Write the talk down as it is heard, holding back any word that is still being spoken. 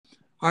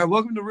All right,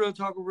 welcome to Real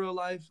Talk of Real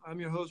Life. I'm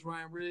your host,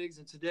 Ryan Riggs,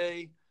 and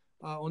today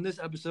on this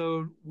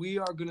episode, we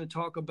are going to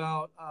talk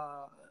about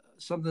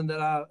something that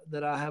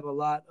I have a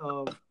lot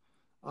of.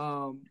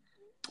 Um,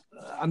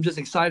 I'm just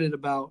excited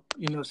about,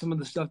 some of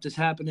the stuff that's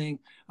happening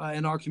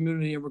in our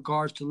community in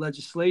regards to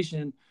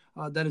legislation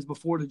that is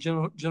before the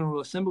General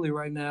Assembly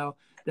right now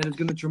that is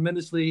going to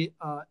tremendously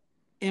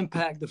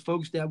impact the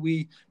folks that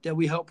we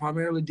help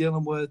primarily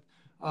dealing with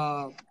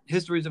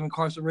histories of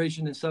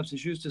incarceration and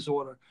substance use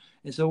disorder.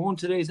 And so on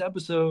today's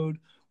episode,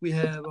 we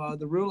have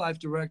the real life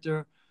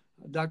director,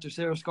 Dr.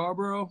 Sarah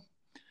Scarborough.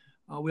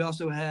 We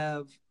also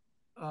have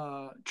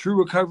True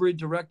Recovery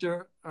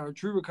director, or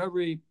True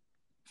Recovery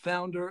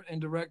founder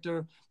and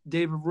director,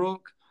 David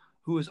Rook,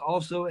 who is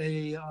also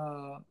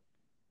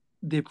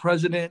the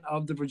president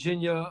of the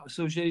Virginia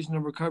Association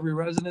of Recovery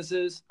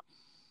Residences.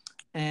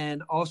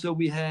 And also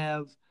we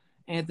have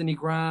Anthony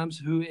Grimes,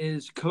 who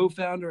is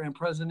co-founder and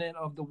president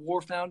of the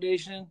War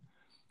Foundation,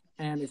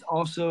 and is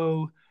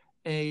also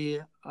a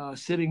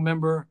sitting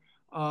member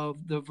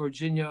of the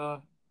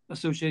Virginia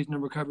Association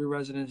of Recovery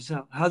Residents.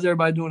 How's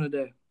everybody doing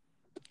today?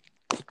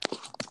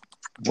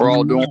 We're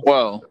all doing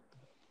well.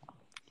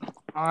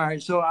 All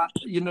right. So,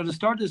 to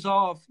start this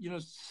off,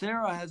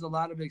 Sarah has a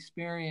lot of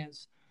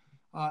experience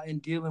in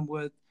dealing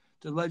with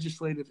the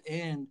legislative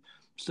end.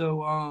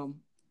 So,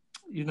 I'm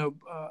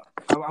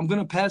going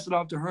to pass it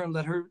off to her and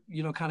let her,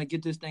 kind of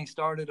get this thing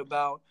started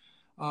about,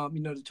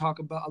 to talk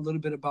about a little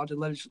bit about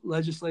the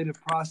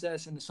legislative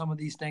process and some of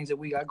these things that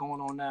we got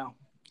going on now.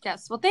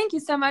 Yes. Well, thank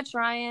you so much,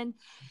 Ryan.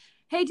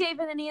 Hey,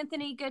 David and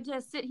Anthony, good to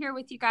sit here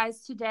with you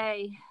guys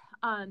today.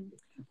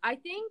 I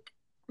think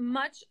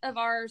much of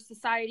our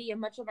society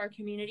and much of our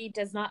community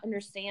does not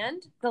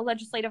understand the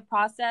legislative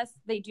process.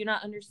 They do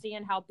not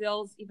understand how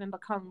bills even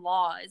become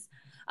laws.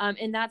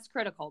 And that's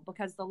critical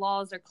because the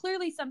laws are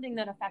clearly something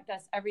that affect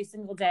us every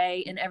single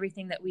day in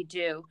everything that we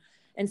do.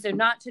 And so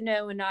not to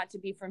know and not to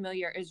be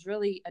familiar is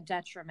really a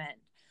detriment.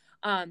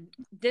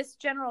 This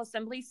General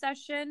Assembly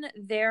session,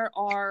 there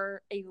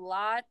are a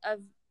lot of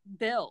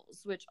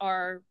bills, which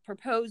are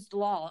proposed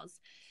laws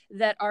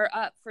that are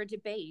up for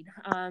debate,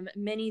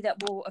 many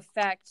that will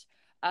affect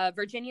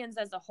Virginians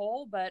as a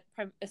whole, but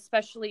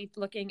especially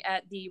looking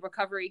at the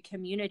recovery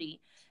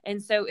community.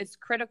 And so it's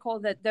critical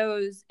that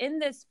those in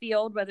this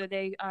field, whether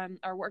they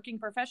are working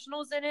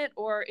professionals in it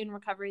or in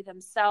recovery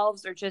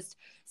themselves, or just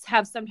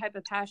have some type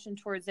of passion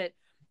towards it,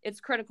 it's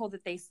critical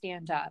that they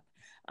stand up.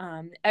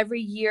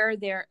 Every year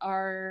there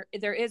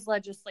is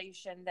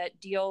legislation that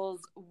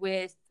deals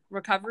with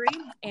recovery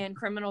and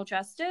criminal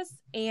justice,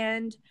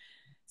 and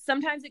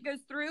sometimes it goes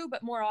through,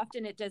 but more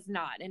often it does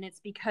not. And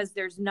it's because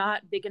there's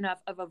not big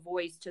enough of a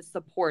voice to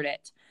support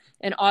it.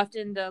 And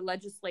often the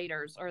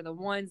legislators are the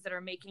ones that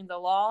are making the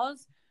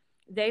laws.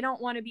 They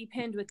don't want to be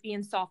pinned with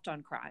being soft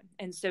on crime.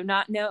 And so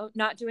not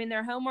doing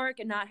their homework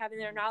and not having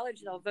their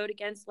knowledge, they'll vote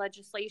against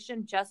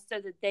legislation just so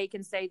that they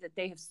can say that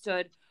they have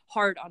stood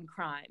hard on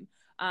crime.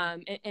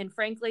 And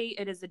frankly,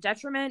 it is a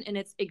detriment and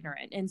it's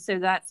ignorant. And so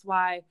that's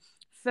why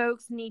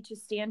folks need to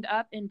stand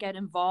up and get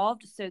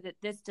involved so that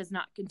this does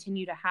not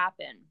continue to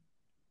happen.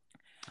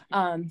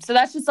 So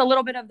that's just a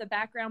little bit of the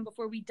background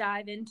before we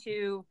dive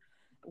into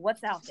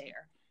what's out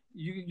there.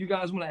 You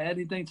guys want to add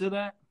anything to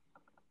that?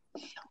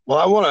 Well,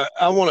 I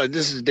want to.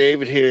 This is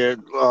David here.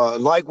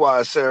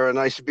 Likewise, Sarah,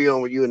 nice to be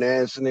on with you and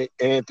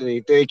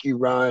Anthony. Thank you,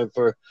 Ryan,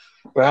 for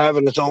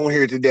having us on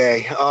here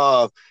today.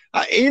 A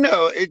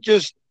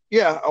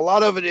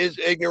lot of it is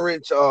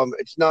ignorance.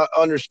 It's not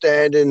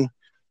understanding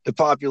the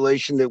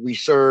population that we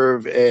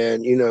serve,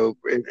 and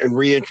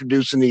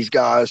reintroducing these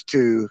guys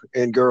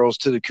and girls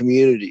to the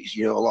communities.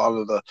 A lot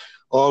of the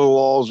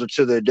laws are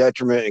to their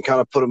detriment and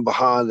kind of put them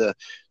behind the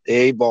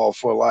eight ball,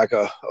 for lack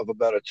of a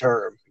better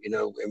term.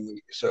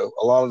 So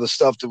a lot of the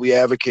stuff that we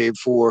advocate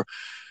for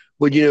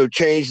would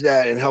change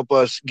that and help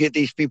us get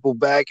these people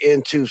back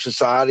into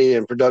society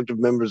and productive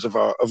members of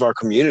our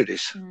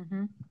communities.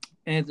 Mm-hmm.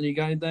 Anthony, you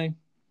got anything?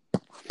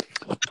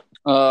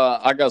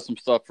 I got some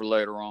stuff for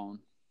later on.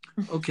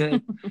 Okay.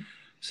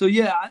 So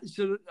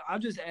I'll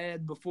just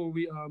add before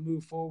we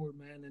move forward,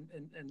 man,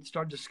 and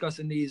start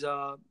discussing these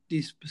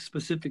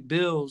specific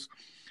bills.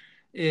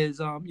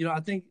 Is I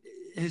think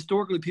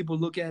historically people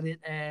look at it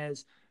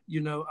as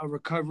a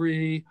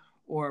recovery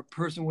or a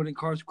person with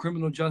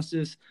criminal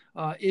justice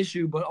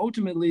issue, but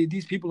ultimately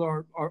these people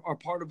are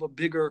part of a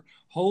bigger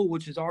whole,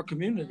 which is our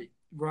community,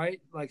 right?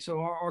 Like,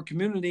 so our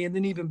community, and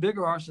then even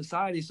bigger, our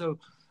society. So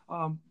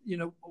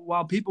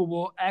while people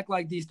will act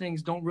like these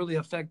things don't really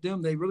affect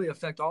them, they really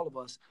affect all of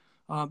us,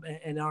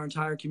 and our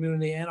entire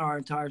community and our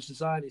entire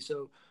society.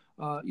 So,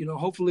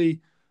 hopefully,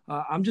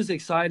 I'm just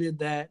excited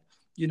that,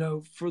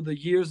 for the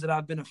years that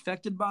I've been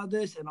affected by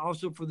this, and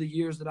also for the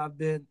years that I've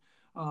been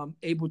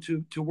able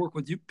to work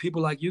with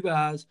people like you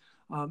guys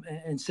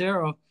and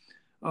Sarah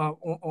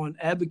on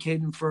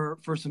advocating for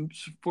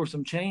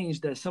some change,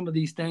 that some of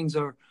these things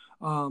are,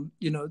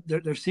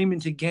 they're seeming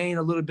to gain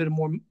a little bit of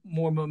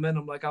more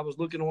momentum. Like, I was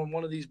looking on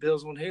one of these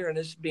bills on here, and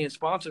it's being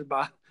sponsored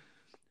by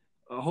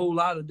a whole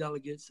lot of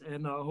delegates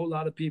and a whole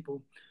lot of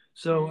people.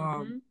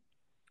 So,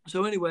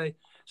 so anyway,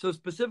 So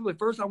specifically,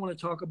 first I want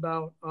to talk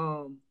about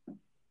a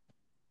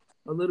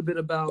little bit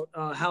about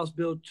House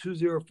Bill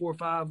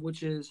 2045,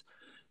 which is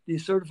the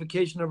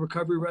certification of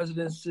recovery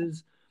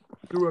residences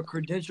through a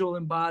credential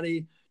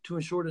body to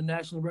ensure the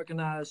nationally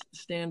recognized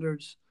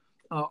standards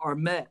are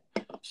met.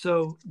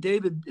 So,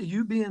 David,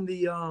 you being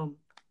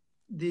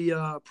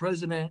the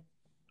president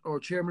or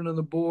chairman of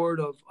the board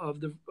of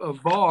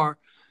VAR,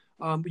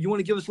 you want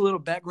to give us a little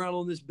background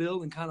on this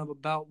bill and kind of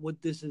about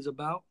what this is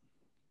about?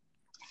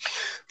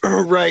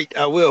 Right,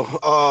 I will.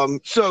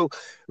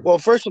 Well,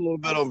 first a little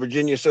bit on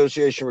Virginia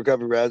Association of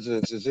Recovery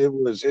Residences.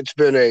 It's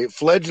been a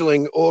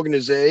fledgling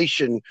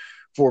organization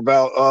for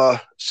about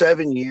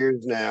 7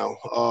 years now,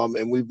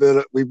 and we've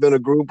been a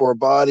group or a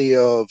body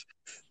of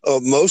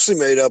mostly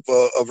made up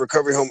of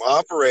recovery home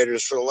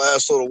operators for the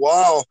last little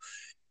while,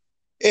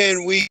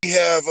 and we've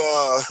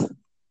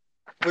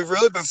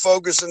really been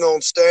focusing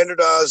on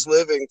standardized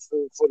living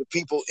for the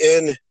people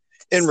in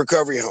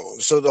recovery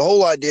homes. So the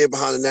whole idea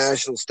behind the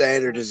national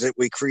standard is that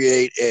we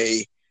create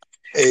a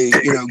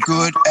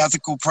good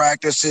ethical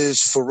practices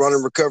for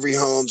running recovery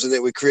homes, and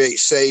that we create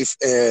safe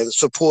and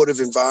supportive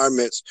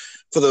environments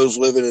for those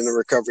living in the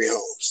recovery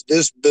homes.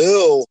 This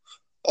bill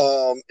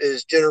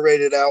is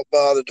generated out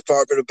by the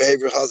Department of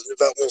Behavioral Health and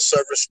Developmental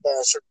Service,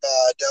 sponsored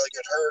by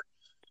Delegate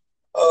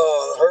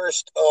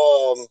Hurst,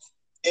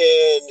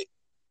 and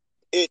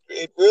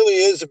it really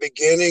is the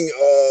beginning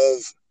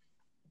of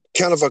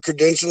kind of a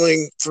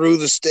credentialing through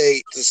the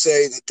state to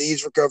say that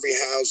these recovery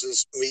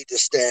houses meet the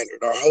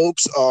standard. Our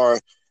hopes are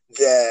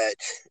that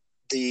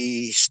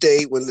the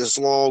state, when this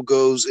law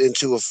goes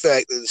into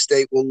effect, that the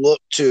state will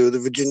look to the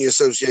Virginia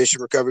Association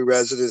of Recovery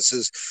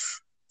Residences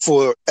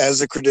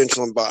as a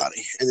credentialing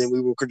body, and then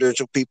we will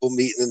credential people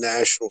meeting the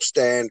national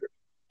standard.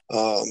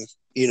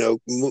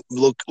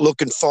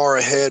 Looking far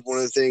ahead, one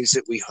of the things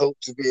that we hope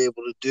to be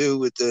able to do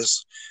with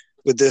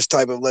this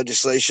type of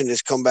legislation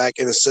is come back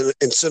and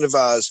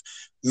incentivize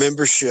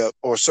membership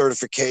or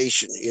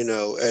certification,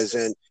 as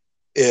in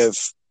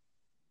if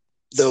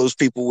those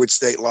people with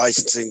state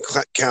licensing,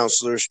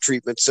 counselors,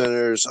 treatment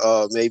centers,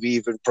 maybe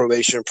even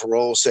probation and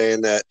parole,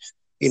 saying that,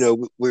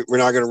 we're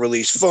not going to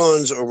release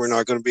funds, or we're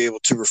not going to be able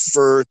to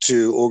refer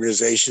to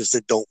organizations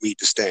that don't meet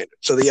the standard.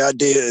 So the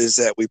idea is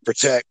that we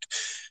protect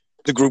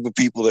the group of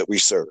people that we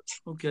serve.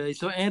 Okay.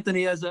 So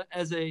Anthony, as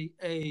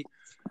a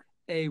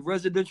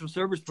residential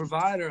service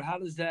provider, how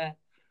does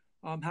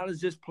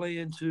this play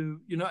into,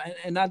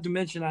 and not to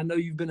mention, I know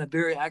you've been a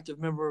very active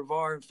member of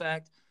VAR. In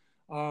fact,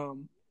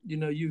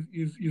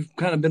 you've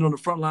kind of been on the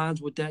front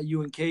lines with that,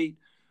 you and Kate.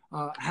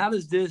 How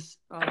does this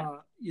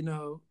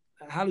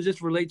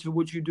relate to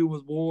what you do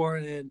with WAR,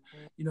 and,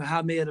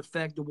 how may it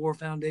affect the WAR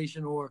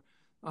Foundation or,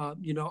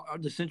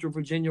 the Central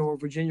Virginia or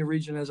Virginia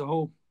region as a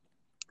whole?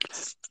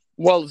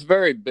 Well, it's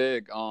very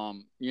big.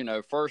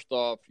 First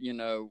off,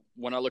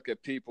 when I look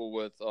at people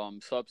with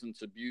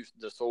substance abuse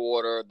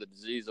disorder, the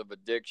disease of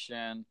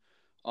addiction,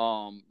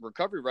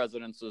 recovery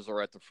residences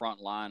are at the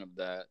front line of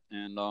that.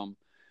 And,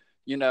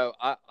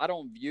 I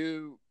don't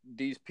view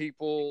these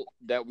people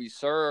that we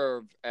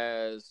serve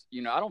as,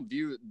 I don't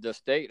view the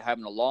state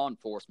having a law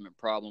enforcement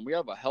problem. We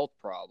have a health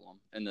problem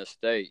in this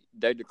state.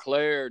 They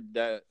declared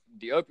that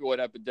the opioid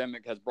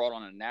epidemic has brought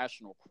on a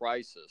national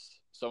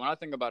crisis. So when I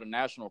think about a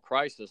national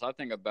crisis, I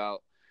think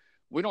about,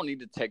 we don't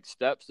need to take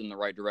steps in the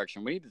right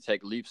direction. We need to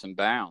take leaps and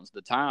bounds.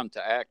 The time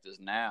to act is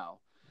now.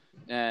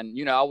 And,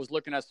 I was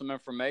looking at some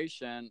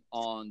information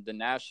on the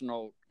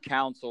National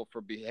Council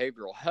for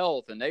Behavioral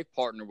Health, and they've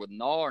partnered with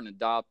NAR in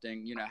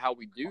adopting, how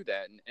we do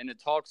that. And it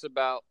talks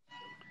about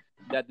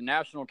that the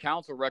National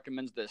Council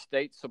recommends that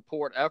states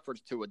support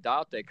efforts to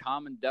adopt a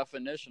common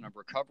definition of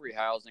recovery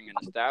housing and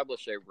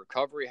establish a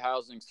recovery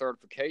housing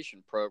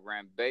certification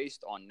program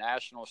based on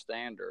national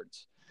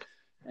standards.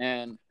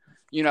 And,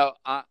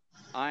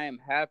 I am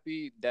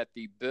happy that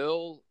the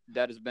bill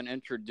that has been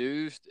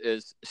introduced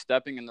is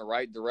stepping in the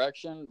right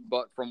direction.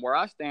 But from where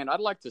I stand,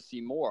 I'd like to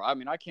see more. I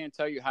mean, I can't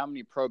tell you how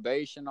many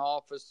probation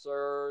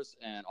officers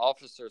and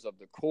officers of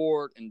the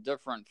court and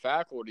different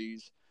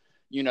faculties,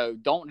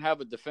 don't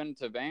have a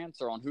definitive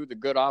answer on who the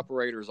good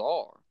operators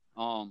are.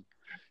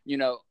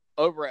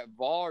 Over at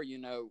VAR,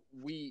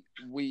 we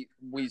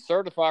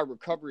certify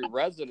recovery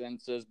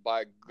residences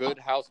by good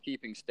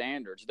housekeeping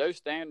standards. Those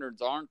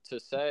standards aren't to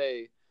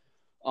say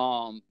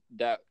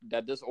that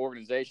this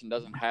organization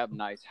doesn't have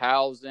nice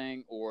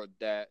housing, or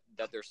that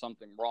there's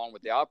something wrong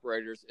with the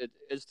operators. It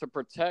is to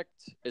protect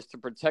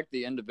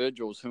the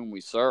individuals whom we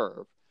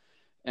serve.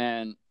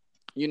 And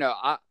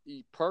I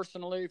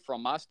personally,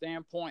 from my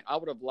standpoint, I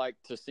would have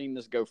liked to seen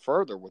this go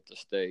further with the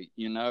state,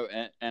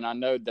 and I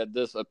know that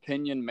this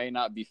opinion may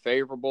not be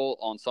favorable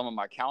on some of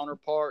my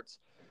counterparts,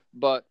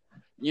 but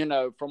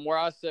from where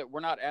I sit, we're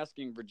not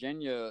asking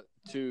Virginia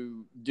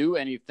to do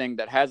anything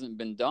that hasn't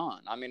been done.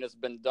 I mean, it's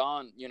been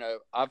done.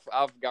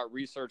 I've got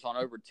research on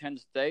over 10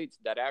 states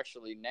that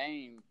actually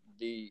name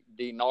the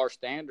NAR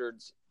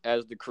standards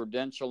as the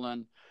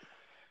credentialing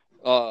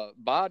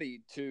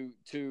body to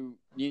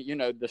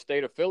the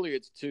state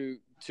affiliates to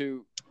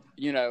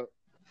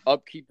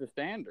upkeep the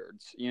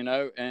standards,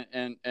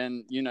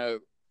 and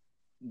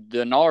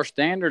the NAR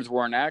standards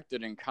were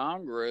enacted in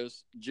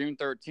Congress June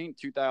 13,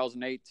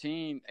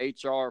 2018,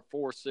 HR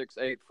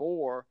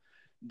 4684,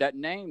 that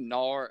named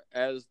NAR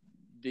as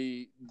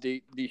the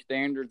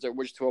standards at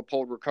which to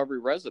uphold recovery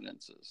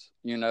residences.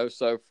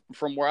 So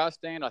from where I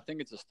stand, I think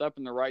it's a step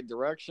in the right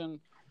direction.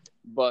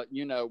 But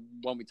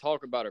when we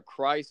talk about a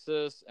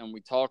crisis and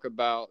we talk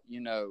about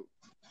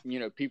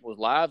people's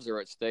lives are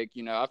at stake,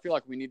 I feel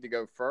like we need to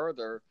go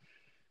further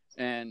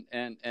and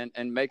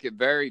make it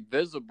very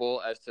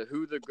visible as to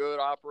who the good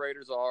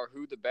operators are,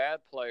 who the bad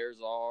players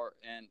are,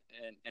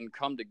 and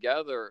come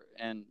together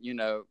and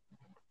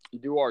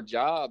do our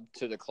job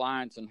to the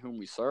clients in whom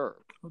we serve.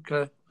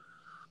 Okay.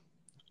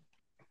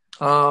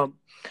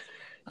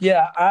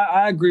 Yeah,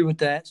 I agree with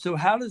that. So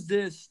how does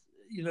this,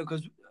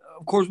 because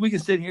of course we can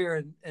sit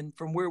here and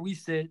from where we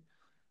sit,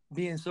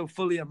 being so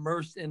fully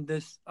immersed in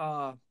this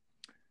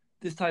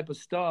this type of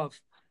stuff,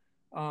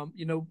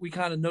 we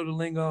kind of know the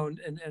lingo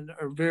and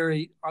are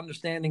very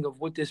understanding of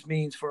what this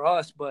means for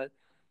us. But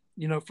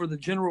for the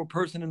general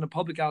person in the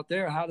public out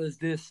there, how does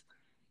this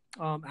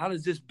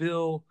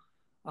bill,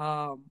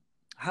 how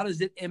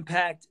does it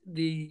impact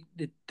the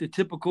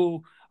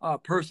typical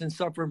person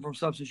suffering from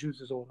substance use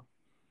disorder?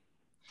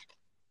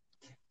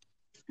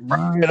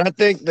 And I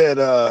think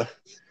that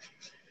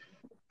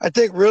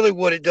really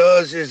what it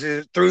does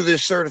is through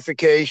this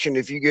certification,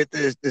 if you get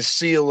this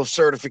seal of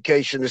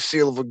certification, the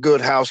seal of a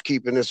good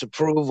housekeeping, this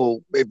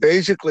approval, it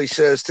basically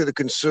says to the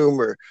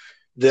consumer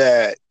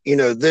that,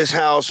 this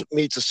house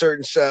meets a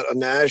certain set of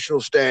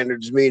national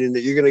standards, meaning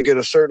that you're going to get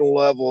a certain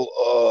level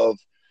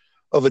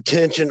of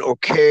attention or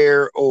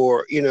care,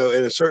 or, and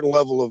a certain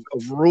level of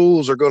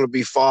rules are going to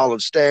be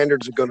followed.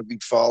 Standards are going to be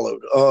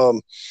followed.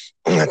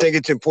 I think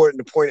it's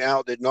important to point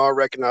out that NAR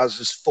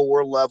recognizes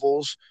 4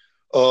 levels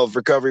of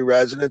recovery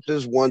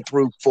residences, 1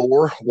 through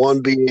 4,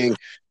 1 being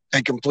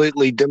a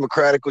completely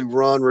democratically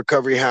run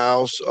recovery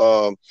house,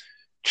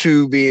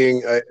 2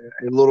 being a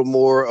little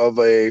more of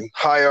a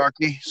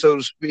hierarchy, so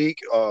to speak,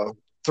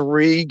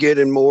 3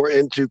 getting more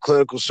into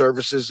clinical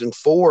services, and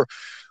 4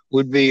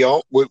 would be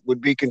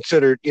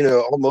considered,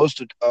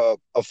 almost a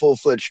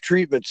full-fledged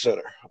treatment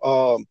center.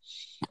 So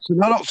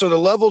the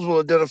levels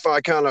will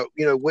identify kind of,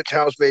 which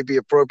house may be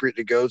appropriate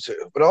to go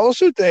to. But I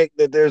also think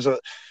that there's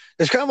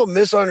kind of a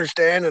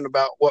misunderstanding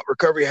about what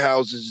recovery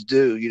houses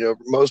do.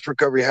 Most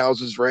recovery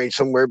houses range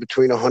somewhere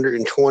between $120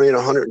 and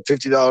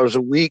 $150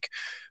 a week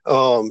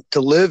to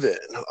live in.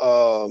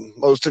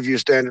 Most of your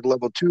standard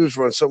level 2s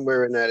run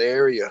somewhere in that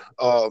area.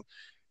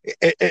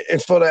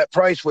 And for that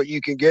price, what you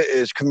can get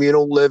is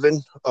communal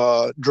living,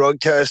 drug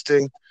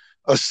testing,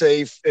 a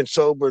safe and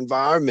sober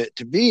environment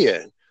to be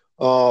in.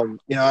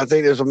 I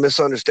think there's a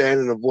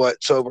misunderstanding of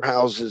what sober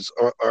houses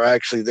are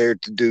actually there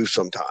to do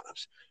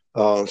sometimes.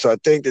 So I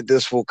think that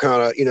this will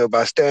kind of,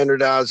 by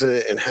standardizing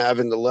it and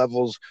having the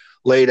levels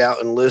laid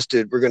out and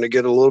listed, we're going to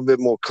get a little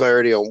bit more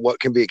clarity on what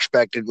can be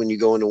expected when you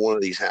go into one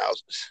of these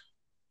houses.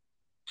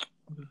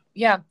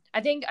 Yeah,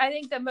 I think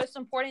the most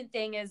important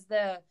thing is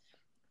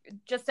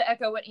just to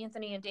echo what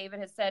Anthony and David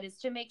has said, is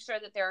to make sure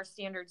that there are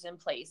standards in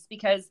place,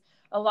 because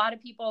a lot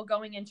of people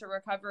going into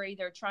recovery,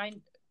 they're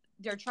trying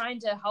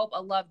to help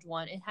a loved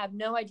one and have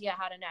no idea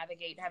how to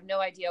navigate, have no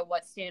idea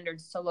what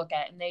standards to look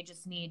at. And they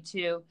just need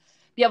to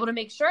be able to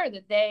make sure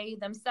that they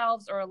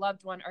themselves or a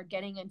loved one are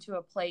getting into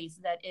a place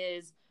that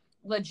is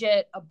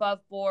legit,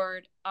 above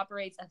board,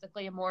 operates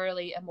ethically and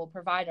morally, and will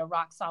provide a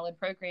rock solid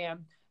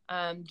program,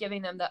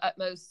 giving them the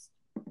utmost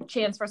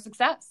chance for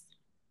success.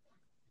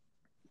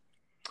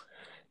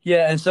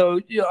 Yeah. And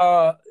so,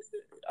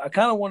 I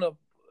kind of want to,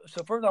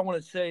 so first I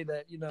want to say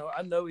that,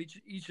 I know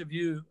each of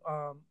you,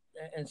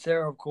 and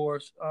Sarah, of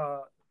course,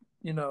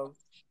 and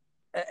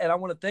I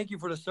want to thank you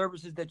for the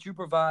services that you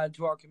provide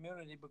to our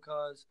community,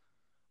 because,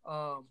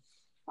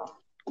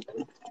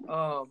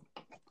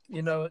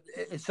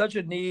 it's such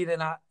a need,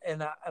 and I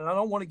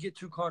don't want to get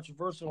too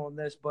controversial on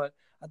this, but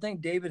I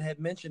think David had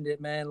mentioned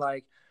it, man.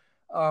 Like,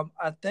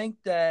 I think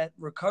that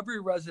recovery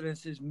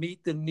residences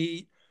meet the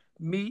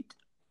need,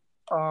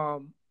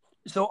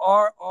 so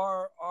our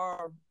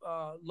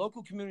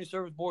local community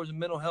service boards and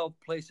mental health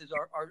places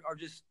are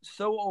just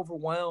so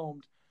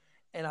overwhelmed,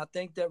 and I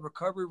think that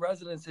recovery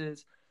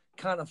residences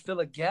kind of fill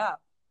a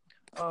gap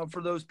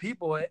for those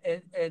people,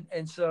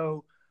 and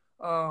so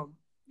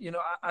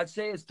I'd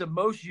say it's the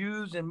most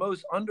used and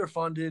most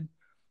underfunded.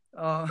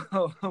 Underfunded,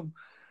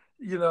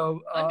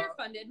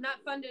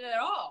 not funded at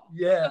all.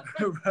 Yeah,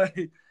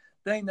 right.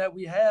 Thing that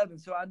we have, and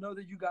so I know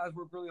that you guys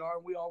work really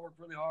hard. We all work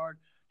really hard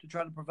to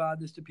try to provide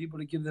this to people,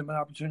 to give them an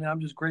opportunity. I'm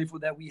just grateful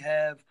that we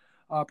have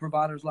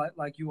providers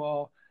like you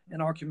all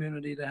in our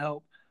community to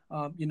help,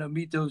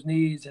 meet those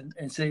needs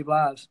and save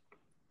lives.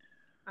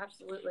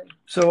 Absolutely.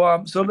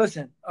 So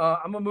listen,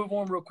 I'm gonna move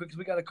on real quick because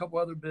we got a couple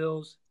other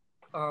bills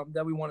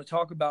that we want to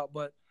talk about.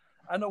 But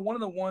I know one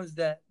of the ones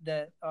that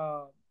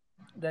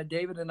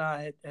David and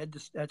I had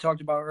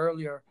talked about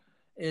earlier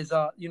is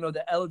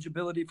the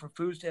eligibility for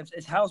food stamps.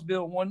 It's House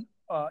Bill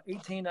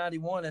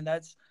 1891, and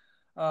that's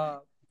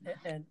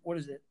and what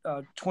is it,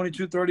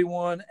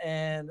 2231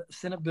 and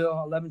Senate Bill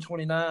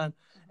 1129,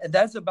 and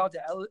that's about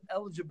the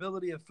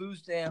eligibility of food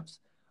stamps,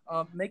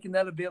 making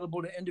that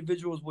available to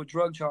individuals with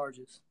drug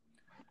charges.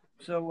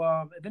 So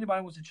if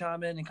anybody wants to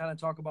chime in and kind of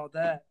talk about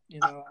that,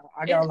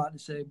 I got a lot to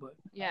say, but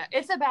yeah,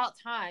 it's about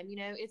time.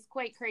 It's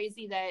quite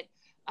crazy that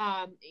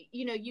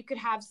you could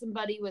have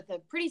somebody with a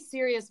pretty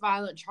serious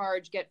violent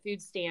charge get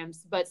food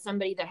stamps, but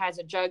somebody that has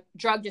a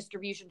drug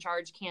distribution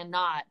charge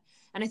cannot.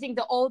 And I think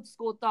the old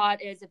school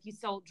thought is if you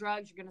sell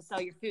drugs, you're going to sell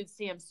your food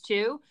stamps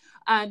too.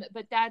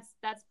 But that's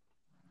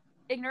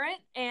ignorant.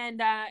 And,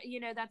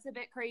 that's a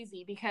bit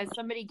crazy, because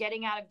somebody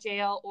getting out of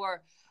jail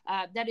or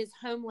that is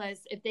homeless,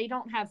 if they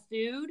don't have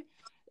food,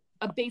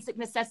 a basic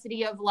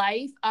necessity of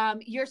life,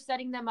 you're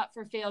setting them up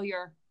for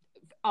failure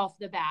off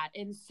the bat.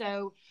 And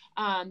so,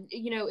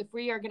 if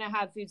we are going to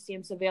have food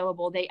stamps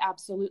available, they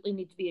absolutely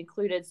need to be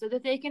included so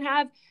that they can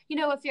have,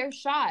 a fair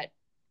shot,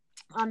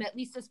 at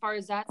least as far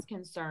as that's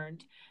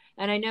concerned.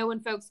 And I know when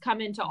folks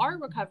come into our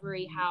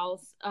recovery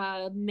house,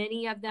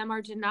 many of them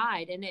are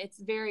denied, and it's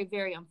very,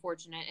 very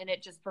unfortunate. And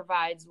it just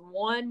provides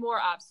one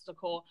more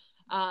obstacle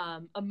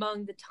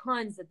among the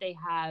tons that they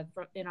have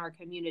in our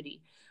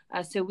community.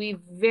 So we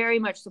very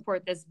much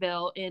support this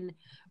bill, and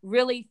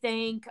really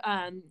thank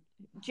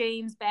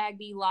James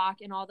Bagby,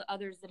 Locke, and all the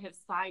others that have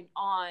signed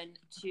on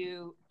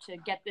to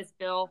get this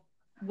bill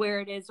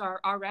where it is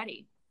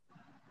already.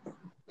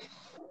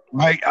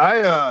 Right.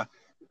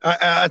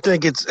 I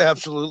think it's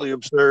absolutely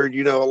absurd.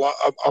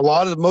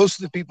 Most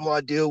of the people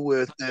I deal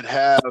with that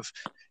have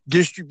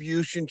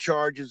distribution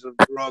charges of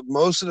drug,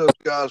 most of those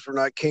guys were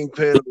not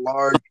kingpin of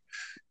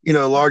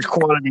large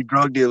quantity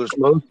drug dealers.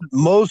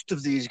 Most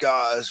of these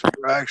guys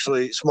were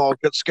actually small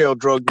scale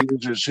drug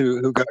users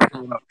who got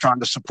caught up trying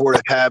to support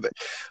a habit.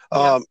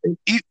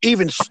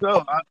 Even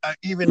so,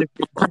 even if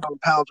you're selling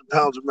pounds and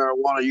pounds of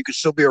marijuana, you could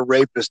still be a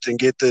rapist and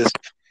get this.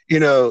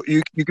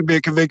 You can be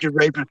a convicted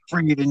rapist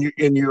freed,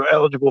 and you're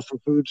eligible for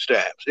food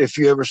stamps. If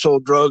you ever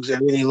sold drugs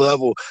at any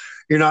level,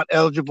 you're not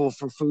eligible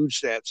for food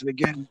stamps. And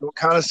again, we're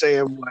kind of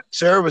saying what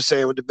Sarah was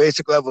saying with the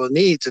basic level of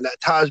needs, and that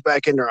ties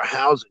back into our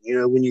housing.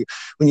 When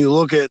you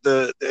look at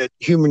at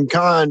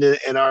humankind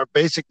and our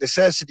basic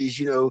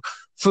necessities,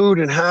 food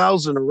and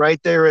housing are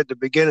right there at the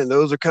beginning.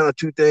 Those are kind of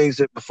two things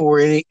that before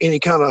any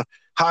kind of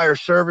higher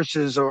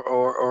services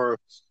or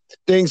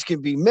things can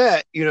be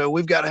met,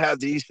 we've got to have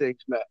these things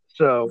met.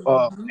 So,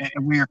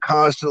 and we are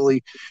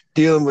constantly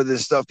dealing with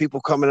this stuff,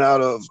 people coming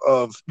out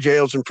of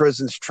jails and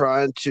prisons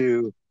trying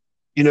to,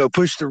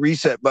 push the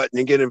reset button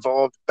and get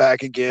involved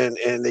back again.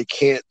 And they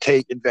can't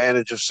take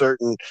advantage of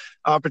certain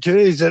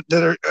opportunities that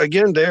are,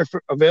 again, there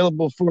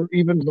available for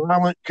even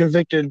violent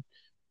convicted,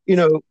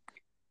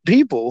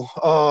 people.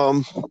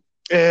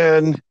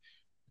 And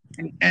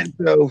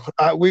so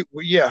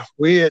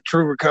we at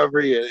True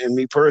Recovery and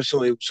me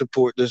personally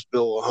support this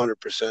bill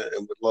 100%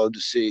 and would love to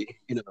see,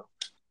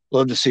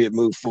 it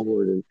move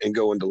forward and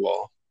go into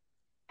law.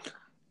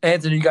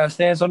 Anthony, you got a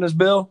stance on this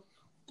bill?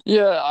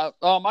 Yeah,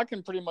 I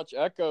can pretty much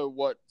echo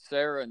what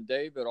Sarah and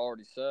David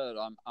already said.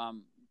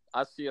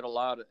 I see it a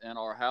lot in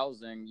our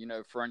housing.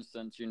 For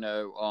instance, we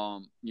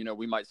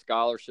might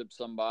scholarship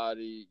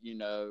somebody,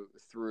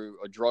 through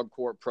a drug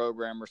court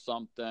program or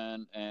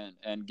something,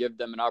 and give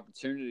them an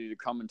opportunity to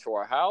come into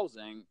our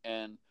housing,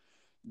 and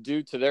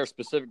due to their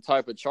specific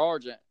type of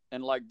charge.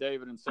 And like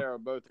David and Sarah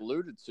both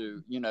alluded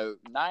to,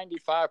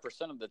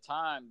 95% of the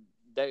time,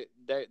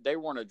 they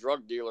weren't a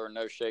drug dealer in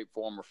no shape,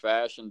 form, or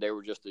fashion. They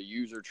were just a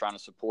user trying to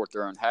support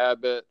their own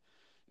habit,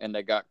 and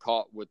they got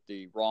caught with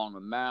the wrong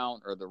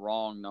amount or the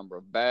wrong number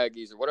of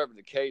baggies or whatever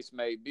the case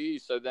may be.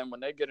 So then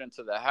when they get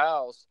into the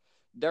house,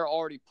 they're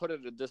already put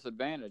at a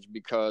disadvantage,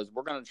 because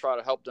we're going to try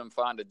to help them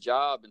find a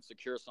job and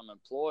secure some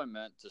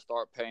employment to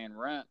start paying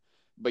rent.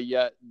 But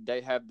yet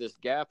they have this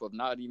gap of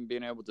not even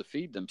being able to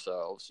feed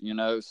themselves,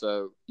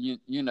 So,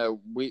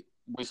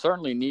 we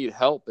certainly need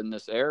help in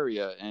this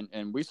area,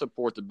 and we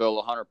support the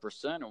bill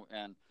 100%.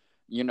 And,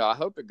 I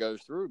hope it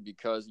goes through,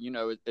 because,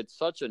 it's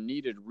such a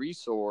needed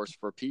resource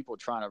for people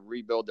trying to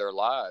rebuild their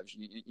lives.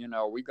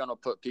 Are we going to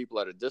put people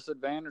at a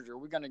disadvantage, or are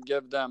we going to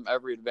give them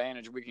every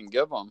advantage we can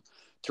give them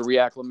to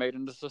reacclimate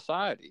into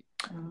society?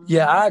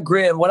 Yeah, I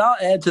agree. And what I'll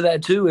add to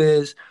that too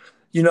is,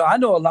 I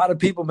know a lot of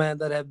people, man,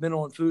 that have been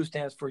on food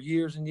stamps for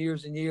years and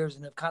years and years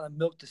and have kind of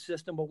milked the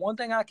system. But one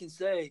thing I can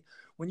say,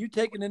 when you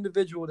take an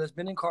individual that's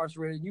been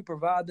incarcerated and you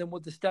provide them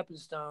with the stepping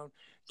stone,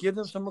 give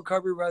them some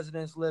recovery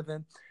residence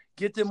living,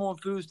 get them on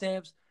food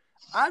stamps,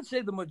 I'd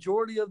say the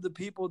majority of the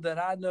people that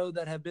I know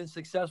that have been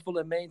successful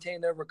and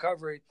maintain their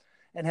recovery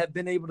and have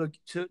been able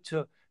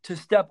to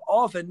step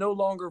off and no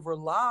longer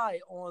rely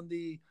on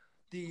the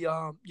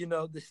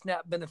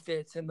SNAP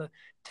benefits and the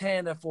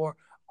TANF or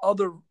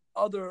other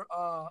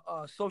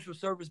social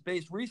service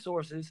based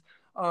resources,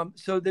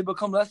 so they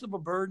become less of a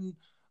burden.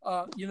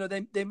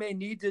 They may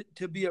need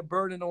to be a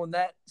burden on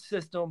that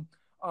system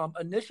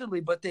initially,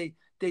 but they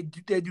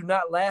do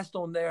not last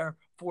on there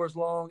for as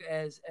long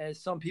as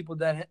some people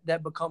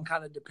that become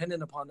kind of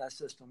dependent upon that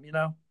system.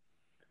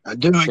 I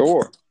do.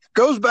 Sure.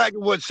 Goes back to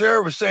what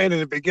Sarah was saying in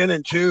the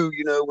beginning too.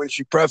 You know, when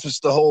she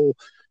prefaced the whole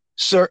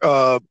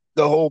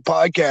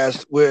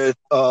podcast with,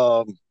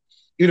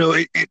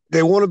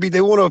 they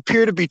want to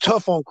appear to be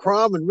tough on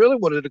crime, and really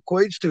what it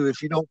equates to,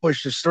 if you don't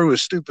push this through,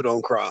 is stupid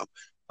on crime,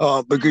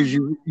 because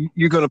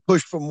you're going to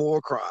push for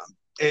more crime,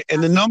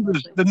 and the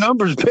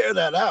numbers bear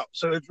that out.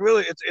 So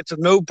it's a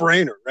no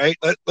brainer, right?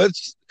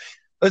 Let's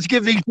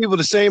give these people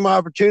the same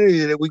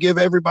opportunity that we give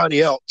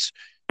everybody else,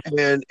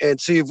 and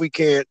see if we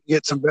can't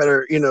get some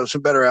better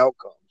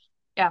outcomes.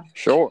 Yeah,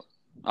 sure.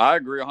 I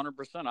agree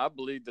 100%. I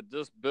believe that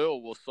this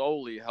bill will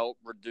solely help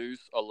reduce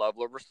a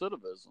level of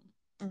recidivism.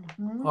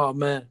 Mm-hmm. Oh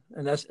man,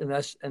 and that's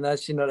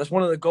that's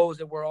one of the goals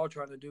that we're all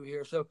trying to do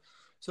here. So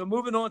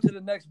moving on to the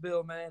next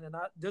bill, man, and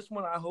this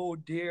one I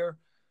hold dear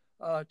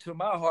to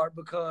my heart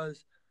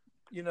because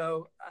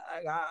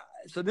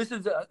so this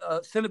is a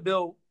Senate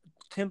Bill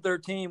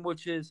 1013,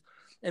 which is,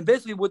 and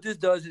basically what this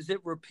does is it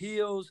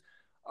repeals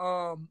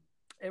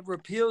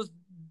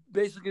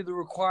basically the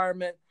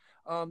requirement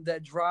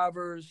that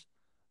drivers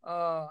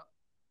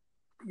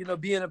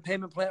be in a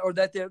payment plan, or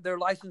that their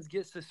license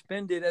gets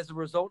suspended as a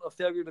result of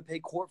failure to pay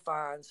court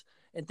fines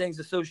and things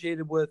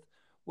associated with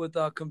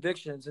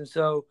convictions. And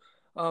so,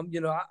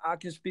 I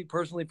can speak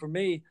personally for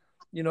me.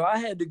 I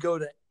had to go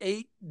to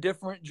 8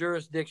 different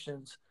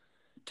jurisdictions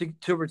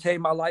to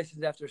retain my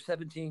license after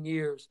 17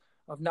 years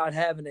of not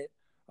having it.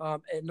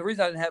 And the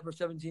reason I didn't have it for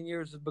 17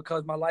 years is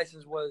because my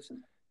license was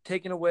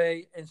taken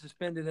away and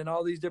suspended in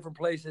all these different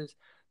places,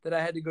 that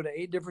I had to go to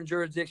 8 different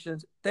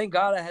jurisdictions. Thank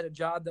God I had a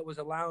job that was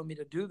allowing me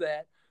to do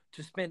that,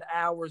 to spend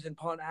hours and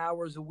upon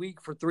hours a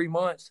week for 3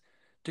 months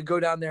to go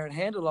down there and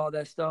handle all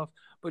that stuff.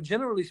 But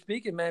generally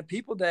speaking, man,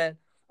 people that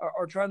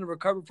are trying to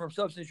recover from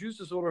substance use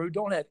disorder, who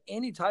don't have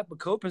any type of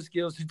coping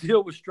skills to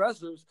deal with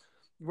stressors,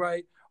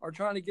 right, are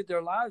trying to get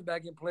their lives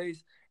back in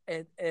place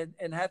and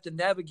have to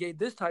navigate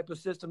this type of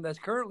system that's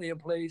currently in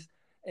place.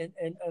 And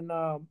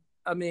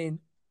I mean,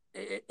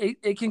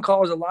 it can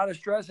cause a lot of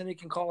stress, and it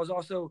can cause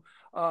also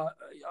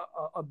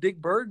a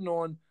big burden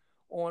on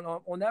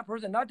that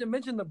person. Not to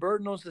mention the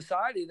burden on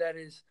society that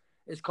is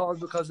caused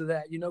because of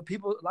that. A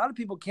lot of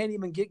people can't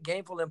even get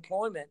gainful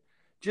employment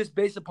just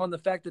based upon the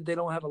fact that they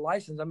don't have a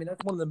license. I mean,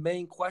 that's one of the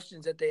main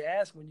questions that they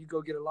ask when you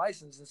go get a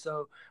license. And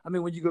so,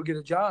 when you go get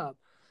a job.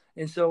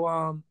 And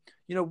so,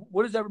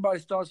 what is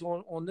everybody's thoughts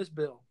on this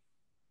bill?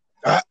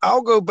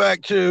 I'll go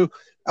back to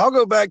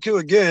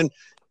again.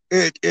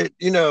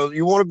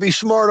 You want to be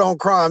smart on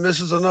crime. This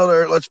is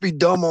another, let's be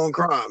dumb on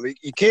crime.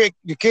 You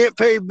can't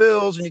pay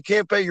bills and you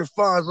can't pay your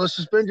fines. Let's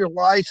suspend your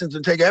license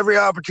and take every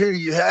opportunity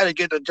you had to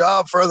get a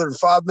job further than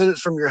 5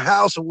 minutes from your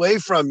house away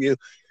from you,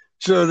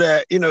 so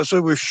that, so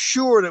we're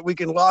sure that we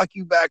can lock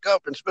you back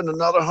up and spend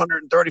another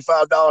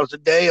 $135 a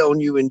day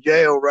on you in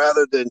jail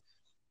rather than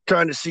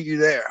trying to see you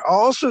there. I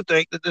also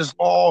think that this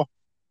law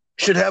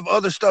should have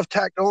other stuff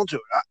tacked onto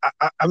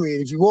it. I mean,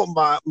 if you want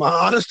my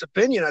honest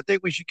opinion, I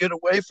think we should get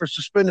away from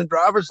suspending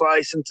driver's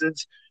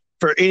licenses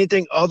for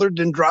anything other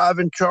than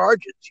driving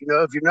charges.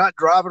 If you're not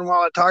driving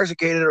while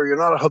intoxicated, or you're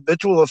not a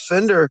habitual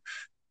offender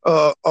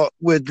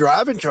with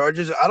driving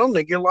charges, I don't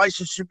think your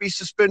license should be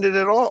suspended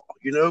at all.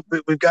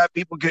 We've got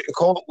people getting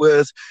caught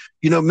with,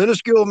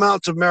 minuscule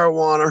amounts of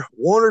marijuana,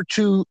 1 or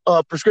 2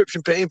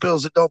 prescription pain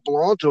pills that don't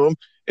belong to them,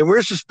 and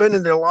we're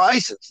suspending their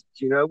license.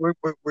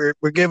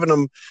 We're giving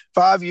them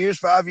 5 years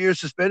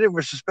suspended.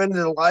 We're suspending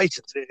their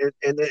license,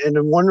 and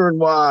I'm wondering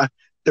why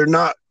they're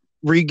not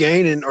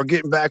regaining or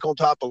getting back on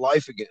top of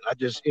life again.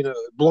 It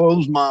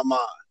blows my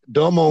mind.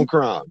 Dumb on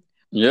crime.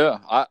 Yeah,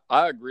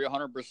 I agree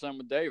 100%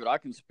 with David. I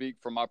can speak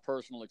from my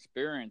personal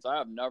experience. I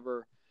have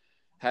never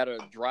had a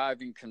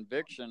driving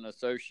conviction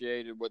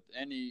associated with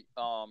any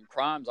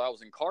crimes I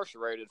was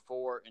incarcerated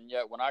for. And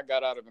yet when I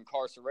got out of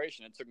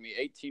incarceration, it took me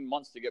 18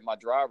 months to get my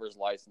driver's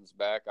license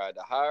back. I had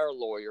to hire a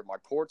lawyer. My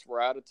courts were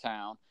out of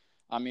town.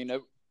 I mean,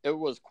 it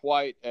was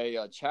quite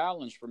a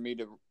challenge for me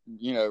to,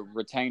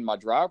 retain my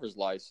driver's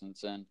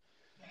license. And,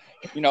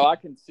 I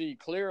can see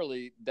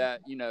clearly that,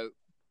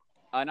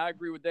 and I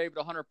agree with David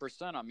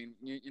 100%. I mean,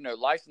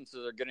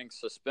 licenses are getting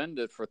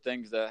suspended for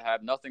things that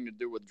have nothing to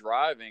do with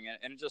driving,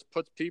 and it just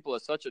puts people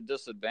at such a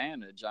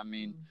disadvantage. I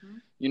mean,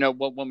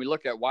 when we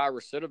look at why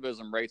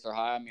recidivism rates are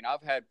high, I mean,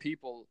 I've had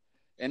people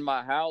in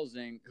my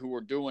housing who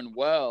were doing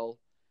well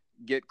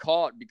get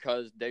caught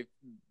because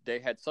they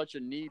had such a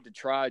need to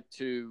try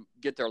to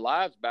get their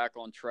lives back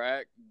on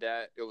track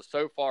that it was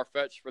so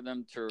far-fetched for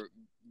them to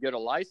get a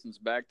license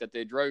back that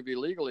they drove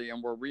illegally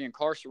and were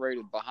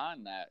reincarcerated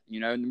behind that.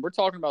 And we're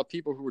talking about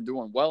people who were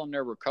doing well in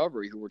their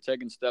recovery, who were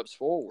taking steps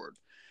forward.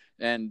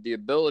 And the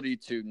ability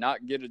to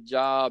not get a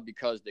job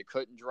because they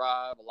couldn't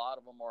drive. A lot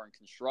of them are in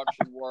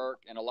construction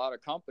work, and a lot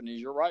of companies,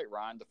 you're right,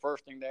 Ryan, the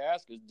first thing they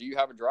ask is, do you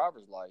have a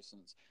driver's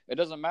license? It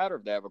doesn't matter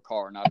if they have a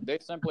car or not. If they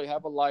simply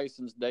have a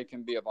license, they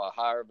can be of a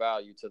higher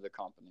value to the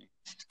company.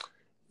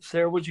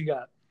 Sarah, what you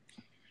got?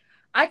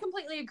 I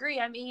completely agree.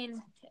 I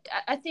mean,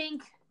 I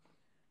think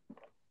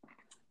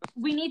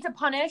we need to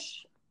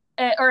punish,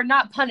 or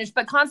not punish,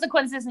 but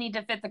consequences need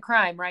to fit the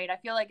crime, right? I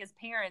feel like as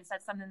parents,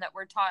 that's something that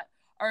we're taught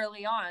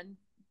early on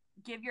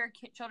give your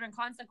children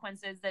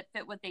consequences that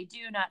fit what they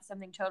do, not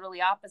something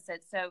totally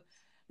opposite, so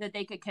that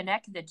they could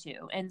connect the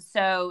two. And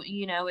so,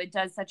 you know, it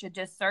does such a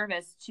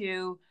disservice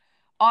to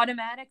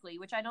automatically,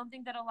 which I don't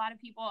think that a lot of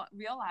people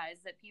realize,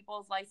 that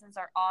people's license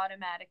are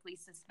automatically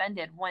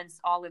suspended once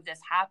all of this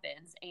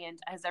happens. And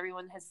as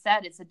everyone has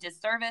said, it's a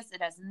disservice.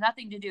 It has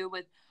nothing to do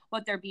with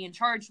what they're being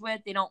charged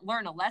with. They don't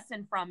learn a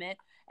lesson from it.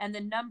 And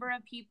the number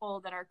of people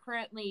that are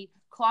currently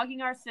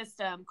clogging our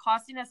system,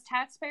 costing us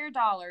taxpayer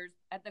dollars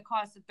at the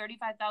cost of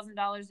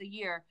 $35,000 a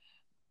year,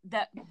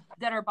 that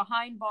are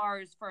behind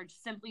bars for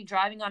simply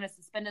driving on a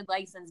suspended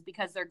license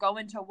because they're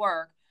going to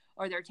work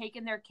or they're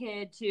taking their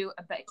kid to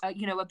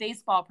a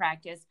baseball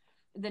practice,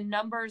 the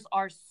numbers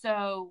are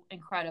so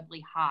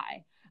incredibly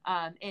high.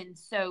 And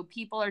so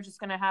people are just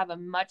going to have a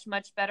much,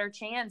 much better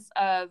chance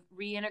of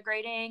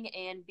reintegrating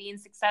and being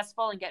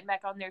successful and getting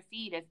back on their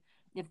feet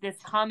if this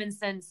common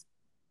sense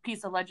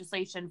piece of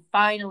legislation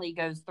finally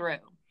goes through.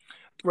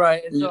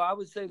 Right. And so I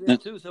would say this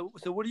too. So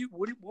what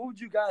would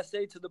you guys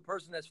say to the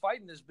person that's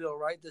fighting this bill,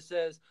 right? That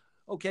says,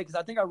 okay, because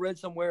I think I read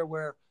somewhere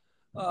where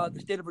the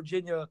state of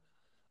Virginia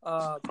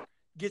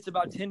gets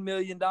about $10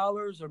 million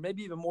or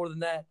maybe even more than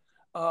that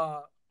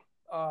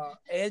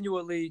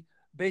annually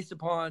based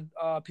upon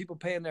people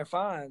paying their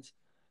fines.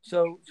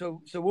 So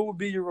what would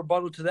be your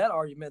rebuttal to that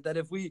argument, that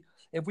if we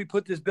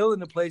put this bill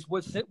into place,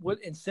 what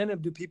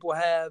incentive do people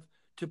have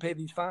to pay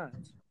these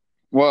fines?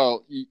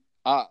 Well,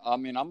 I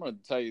mean, I'm going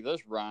to tell you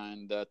this,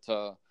 Ryan,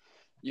 that,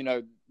 you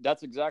know,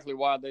 that's exactly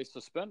why they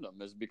suspend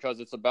them, is because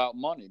it's about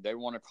money. They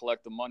want to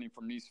collect the money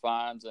from these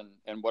fines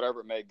and whatever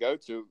it may go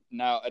to.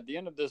 Now, at the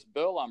end of this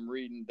bill, I'm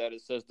reading that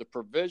it says the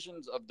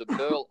provisions of the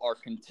bill are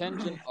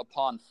contingent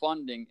upon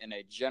funding in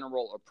a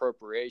general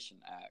appropriation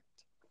act.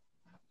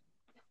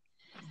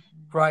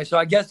 Right. So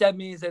I guess that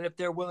means that if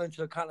they're willing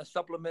to kind of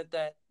supplement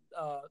that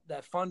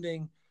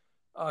funding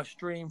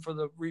stream for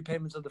the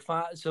repayments of the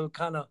fine, so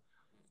kind of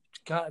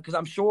because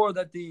I'm sure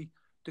that the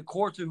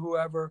courts or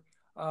whoever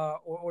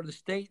or the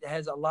state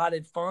has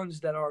allotted funds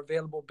that are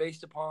available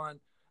based upon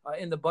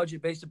in the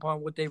budget based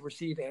upon what they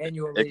receive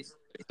annually.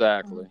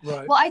 Exactly.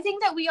 Right. Well, I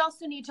think that we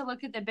also need to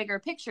look at the bigger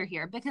picture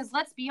here, because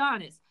let's be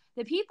honest,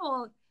 the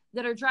people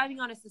that are driving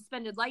on a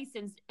suspended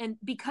license and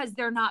because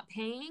they're not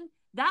paying,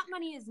 that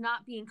money is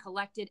not being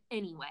collected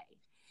anyway.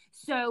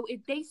 So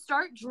if they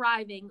start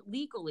driving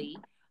legally,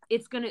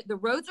 the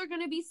roads are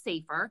going to be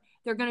safer.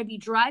 They're going to be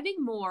driving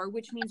more,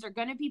 which means they're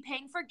going to be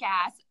paying for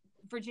gas.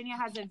 Virginia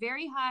has a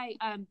very high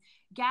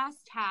gas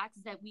tax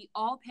that we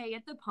all pay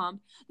at the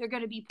pump. They're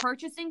going to be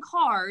purchasing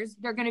cars.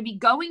 They're going to be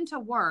going to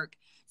work.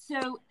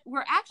 So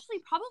we're actually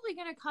probably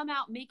going to come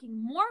out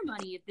making more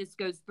money if this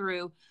goes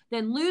through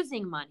than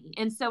losing money.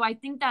 And so I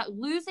think that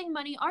losing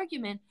money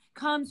argument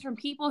comes from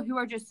people who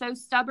are just so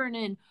stubborn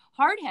and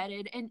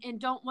hard-headed and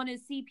don't want to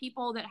see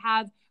people that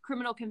have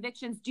criminal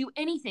convictions do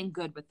anything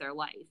good with their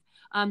life.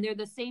 They're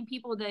the same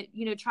people that,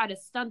 try to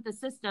stunt the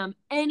system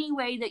any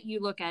way that you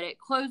look at it,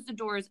 close the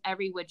doors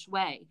every which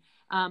way.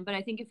 But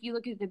I think if you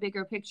look at the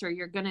bigger picture,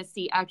 you're going to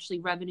see actually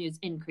revenues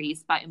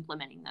increase by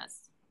implementing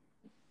this.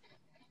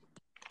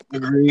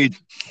 Agreed.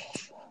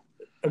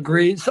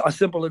 A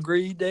simple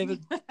agreed,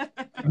 David.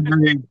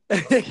 Agreed.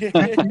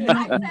 I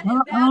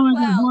only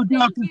got one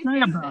job to say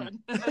about it.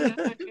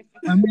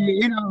 I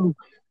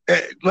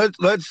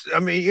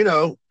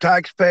mean,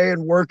 tax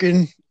paying,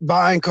 working,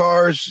 buying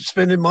cars,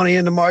 spending money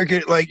in the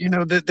market,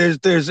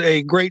 there's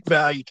a great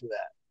value to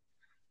that.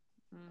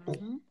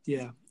 Mm-hmm.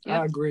 Yeah,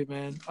 yep. I agree,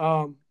 man.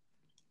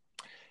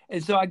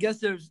 And so I guess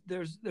there's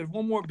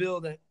one more bill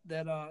that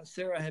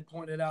Sarah had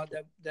pointed out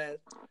that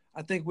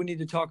I think we need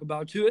to talk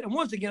about too. And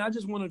once again, I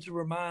just wanted to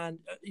remind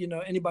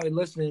anybody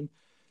listening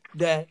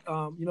that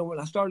when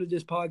I started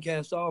this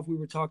podcast off, we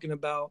were talking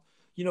about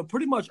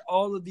pretty much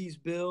all of these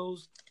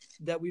bills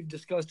that we've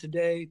discussed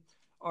today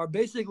are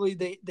basically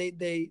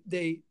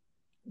they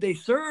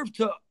serve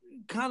to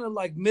kind of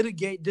like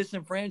mitigate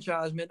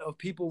disenfranchisement of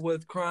people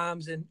with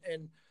crimes and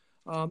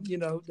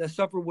that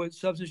suffer with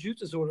substance use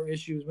disorder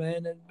issues,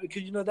 man. And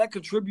because that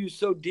contributes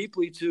so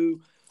deeply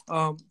to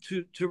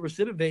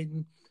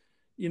recidivating,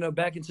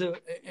 back into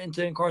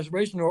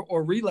incarceration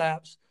or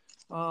relapse.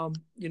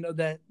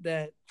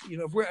 That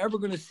if we're ever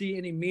going to see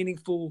any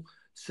meaningful,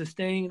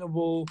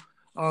 sustainable,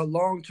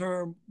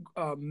 long-term,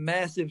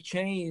 massive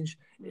change,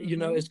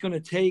 it's going to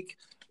take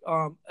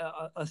a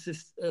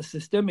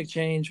systemic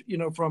change,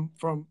 from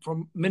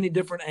many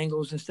different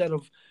angles instead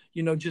of,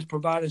 just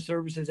providing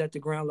services at the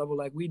ground level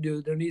like we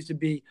do. There needs to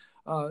be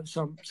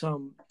some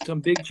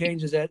big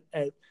changes at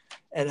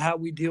how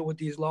we deal with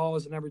these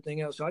laws and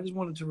everything else. So I just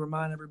wanted to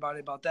remind everybody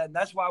about that. And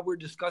that's why we're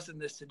discussing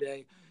this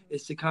today,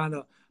 is to kind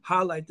of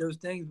highlight those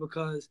things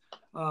because,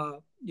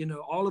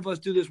 all of us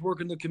do this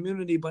work in the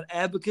community, but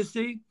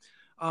advocacy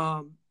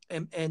and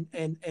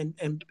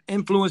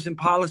influence and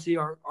policy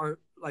are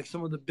like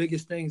some of the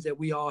biggest things that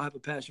we all have a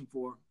passion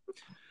for.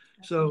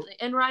 Absolutely.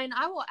 So, and Ryan,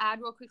 I will add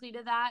real quickly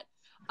to that.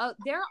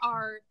 There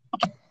are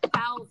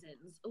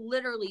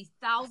literally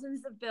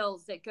thousands of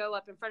bills that go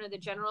up in front of the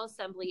General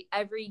Assembly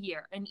every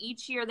year. And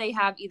each year they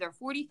have either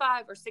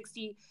 45 or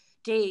 60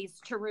 days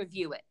to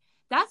review it.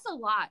 That's a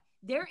lot.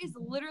 There is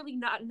literally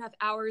not enough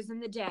hours in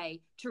the day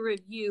to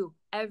review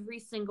every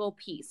single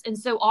piece. And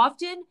so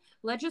often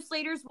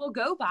legislators will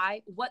go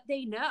by what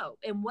they know,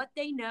 and what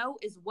they know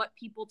is what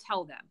people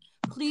tell them.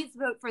 Please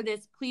vote for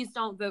this. Please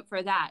don't vote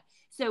for that.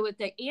 So with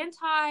the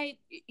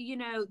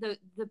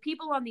the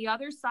people on the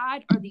other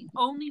side are the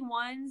only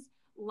ones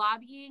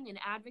lobbying and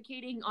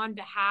advocating on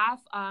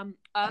behalf of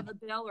a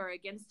bill or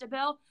against a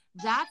bill.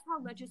 That's how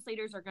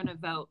legislators are going to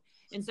vote.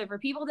 And so for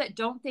people that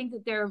don't think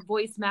that their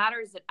voice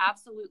matters, it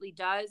absolutely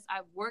does.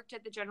 I've worked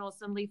at the General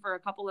Assembly for a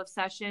couple of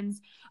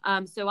sessions.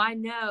 So I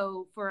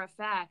know for a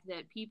fact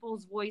that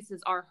people's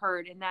voices are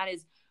heard, and that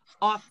is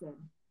often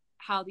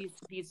how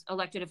these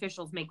elected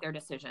officials make their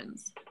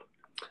decisions.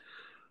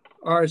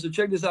 All right, so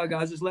check this out,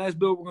 guys. This last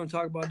bill we're going to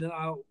talk about, then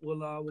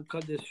we'll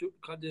cut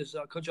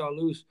y'all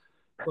loose.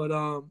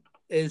 But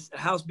it's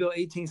House Bill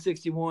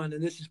 1861,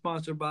 and this is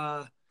sponsored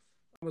by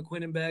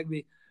Quinn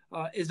Bagby.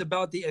 Is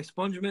about the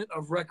expungement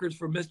of records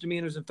for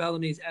misdemeanors and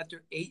felonies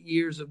after 8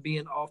 years of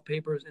being off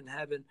papers and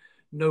having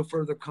no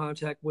further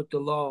contact with the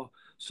law.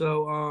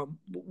 So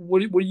what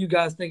do you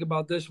guys think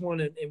about this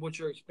one, and what's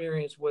your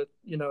experience with,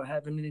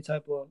 having any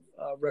type of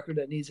record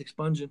that needs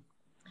expunging?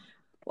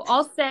 Well,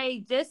 I'll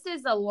say this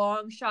is a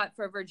long shot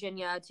for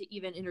Virginia to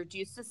even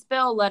introduce this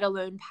bill, let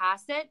alone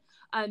pass it.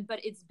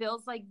 But it's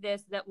bills like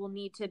this that will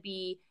need to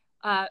be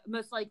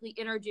most likely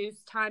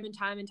introduced time and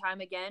time and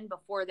time again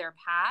before they're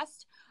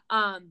passed.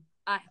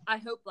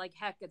 I hope like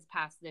heck it's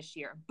passed this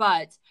year,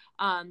 but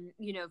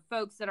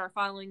folks that are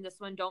following this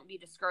one, don't be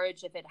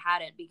discouraged if it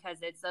hadn't, because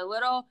it's a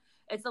little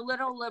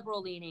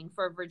liberal leaning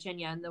for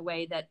Virginia in the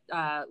way that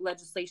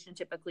legislation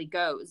typically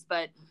goes.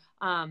 But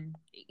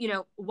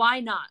why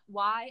not?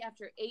 Why,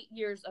 after 8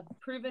 years of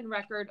proven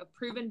record of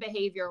proven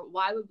behavior,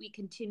 why would we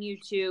continue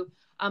to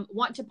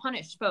want to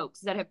punish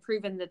folks that have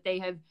proven that they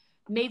have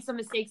made some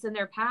mistakes in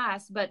their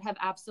past, but have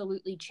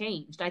absolutely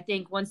changed? I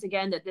think once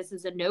again that this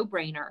is a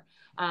no-brainer,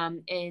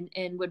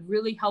 and would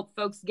really help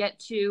folks get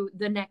to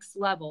the next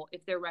level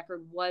if their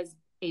record was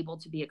able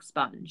to be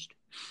expunged.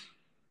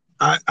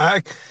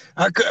 I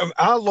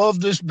love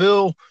this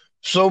bill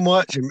so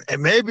much,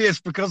 and maybe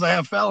it's because I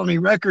have felony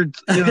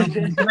records, but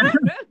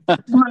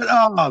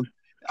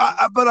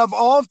I've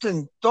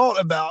often thought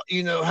about,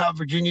 how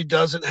Virginia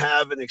doesn't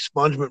have an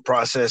expungement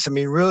process. I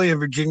mean, really, in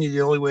Virginia,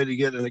 the only way to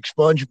get an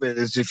expungement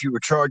is if you were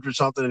charged with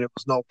something and it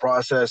was no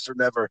process or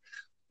never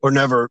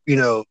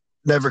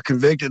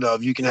convicted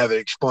of. You can have it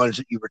expunged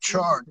that you were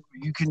charged.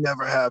 You can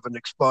never have an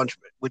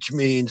expungement, which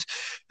means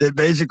that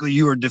basically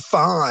you are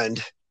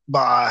defined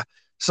by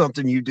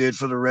something you did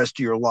for the rest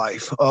of your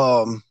life.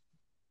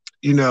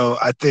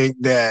 I think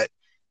that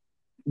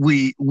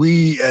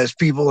we as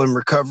people in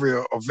recovery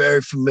are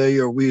very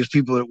familiar. We as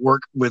people that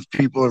work with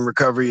people in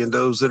recovery and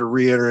those that are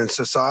reentering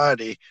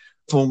society,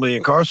 formerly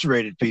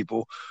incarcerated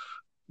people,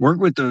 work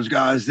with those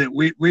guys that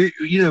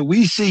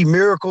we see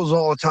miracles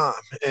all the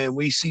time, and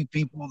we see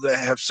people that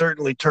have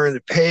certainly turned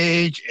the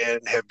page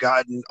and have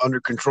gotten under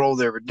control of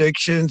their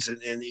addictions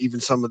and even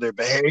some of their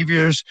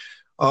behaviors.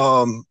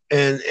 And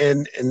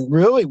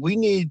really we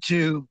need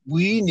to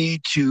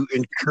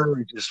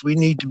encourage this. We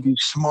need to be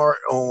smart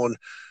on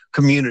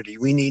community.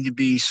 We need to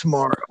be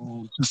smart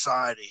on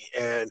society.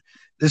 And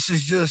this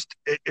is just,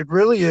 it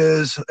really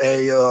is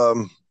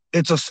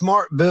it's a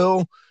smart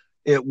bill.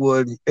 It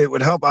would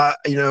help.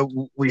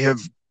 We have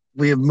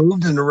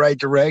moved in the right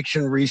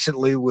direction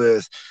recently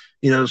with,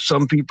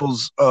 some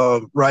people's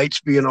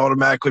rights being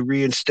automatically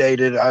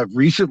reinstated. I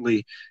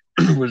recently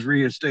was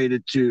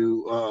reinstated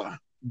to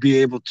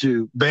be able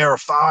to bear a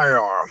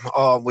firearm,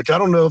 which I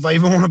don't know if I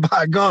even want to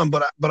buy a gun,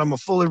 but I'm a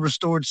fully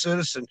restored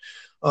citizen.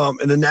 And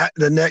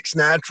the next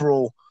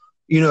natural,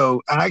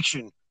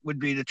 action would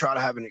be to try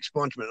to have an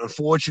expungement.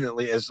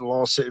 Unfortunately, as the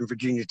law set in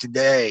Virginia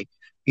today,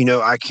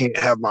 I can't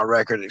have my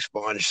record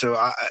expunged. So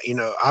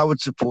I would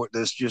support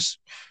this.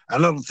 I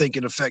don't think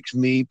it affects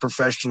me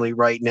professionally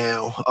right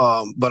now,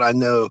 but I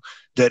know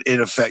that it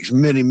affects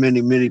many,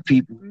 many, many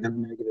people in a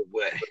negative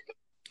way.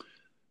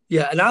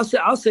 Yeah, and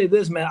I'll say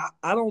this, man.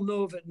 I don't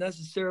know if it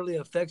necessarily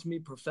affects me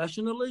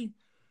professionally,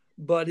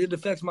 but it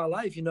affects my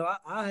life.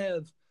 I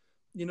have,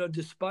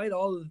 despite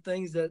all of the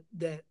things that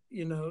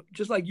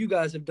just like you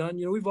guys have done,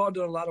 we've all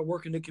done a lot of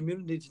work in the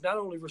community to not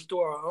only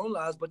restore our own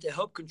lives, but to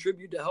help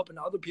contribute to helping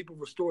other people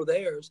restore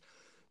theirs.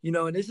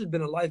 And this has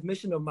been a life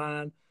mission of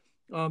mine,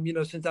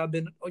 since I've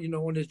been,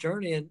 on this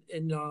journey.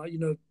 And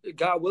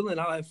God willing,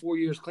 I'll have 4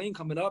 years clean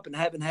coming up and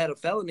haven't had a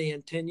felony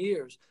in 10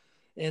 years.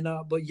 And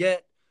but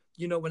yet,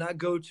 when I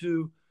go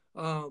to,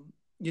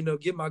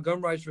 get my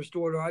gun rights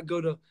restored, or I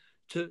go to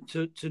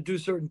do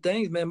certain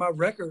things, man, my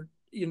record,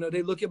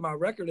 they look at my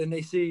record and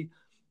they see,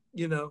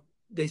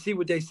 they see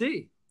what they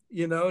see,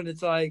 and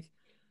it's like,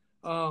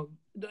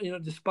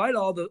 despite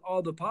all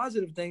the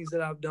positive things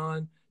that I've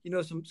done,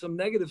 some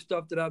negative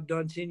stuff that I've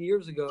done 10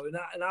 years ago.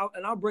 And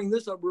I'll bring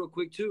this up real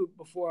quick too,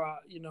 before I,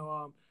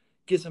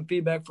 get some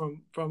feedback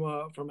from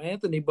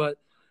Anthony. But,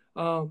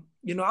 I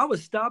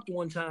was stopped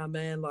one time,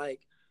 man, like,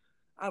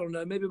 I don't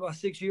know, maybe about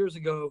 6 years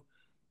ago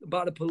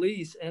by the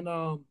police. And,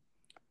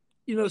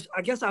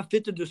 I guess I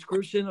fit the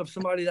description of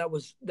somebody that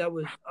was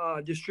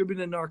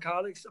distributing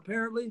narcotics,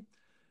 apparently.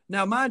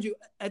 Now, mind you,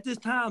 at this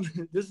time,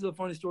 this is a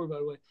funny story, by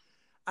the way.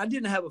 I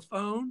didn't have a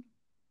phone.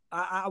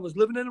 I was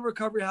living in a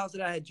recovery house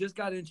that I had just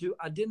got into.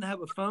 I didn't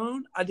have a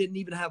phone. I didn't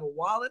even have a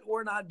wallet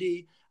or an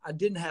ID. I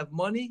didn't have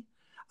money.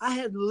 I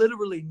had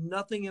literally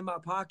nothing in my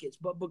pockets.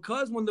 But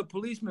because when the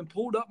policeman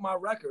pulled up my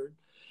record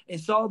and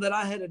saw that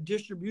I had a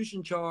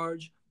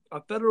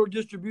federal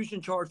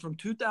distribution charge from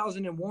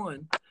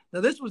 2001. Now,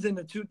 this was in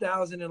the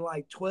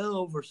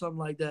 2012 or something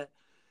like that.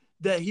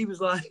 That he was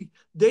like,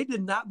 they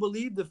did not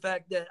believe the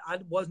fact that I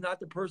was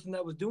not the person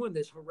that was doing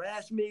this,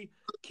 harassed me,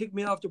 kicked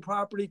me off the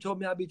property, told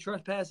me I'd be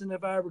trespassing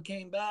if I ever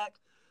came back,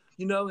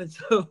 and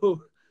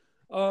so,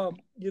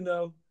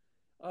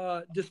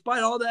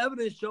 despite all the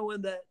evidence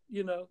showing that,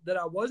 that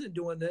I wasn't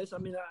doing this, I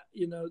mean,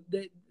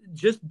 they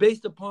just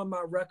based upon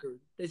my record,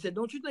 they said,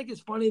 don't you think it's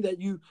funny that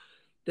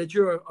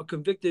you're a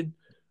convicted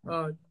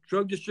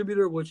drug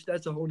distributor, which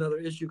that's a whole nother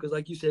issue. Cause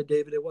like you said,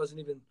 David, it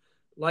wasn't even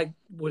like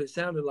what it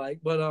sounded like,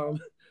 but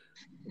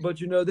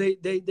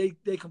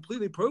they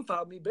completely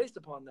profiled me based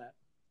upon that,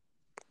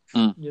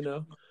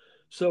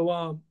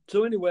 So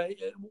anyway,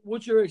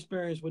 what's your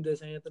experience with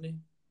this, Anthony?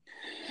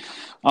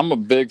 I'm a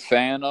big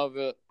fan of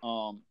it.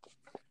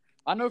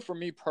 I know for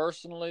me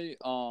personally,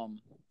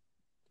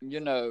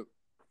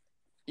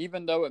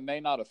 even though it may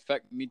not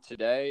affect me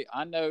today,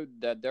 I know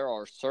that there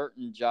are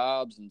certain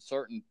jobs and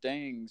certain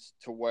things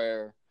to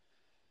where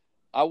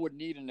I would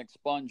need an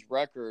expunged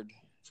record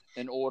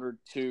in order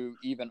to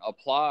even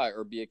apply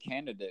or be a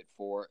candidate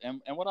for.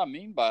 And what I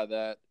mean by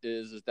that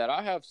is that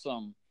I have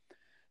some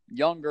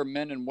younger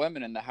men and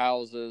women in the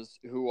houses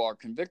who are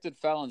convicted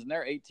felons, and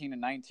they're 18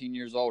 and 19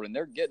 years old, and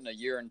they're getting a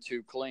year and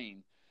two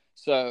clean.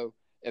 So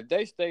if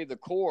they stay the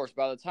course,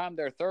 by the time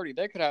they're 30,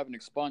 they could have an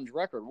expunged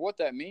record. What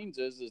that means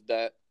is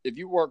that if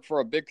you work for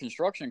a big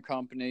construction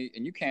company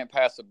and you can't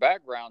pass a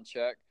background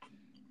check,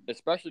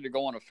 especially to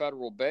go on a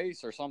federal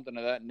base or something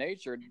of that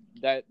nature,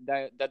 that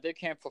they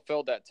can't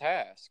fulfill that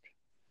task.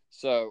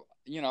 So,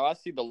 I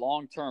see the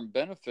long-term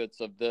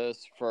benefits of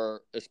this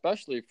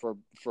especially for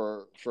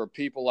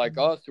people like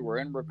us who are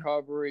in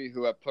recovery,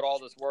 who have put all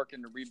this work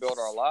in to rebuild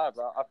our lives.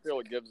 I feel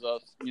it gives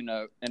us,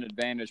 an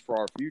advantage for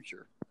our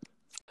future.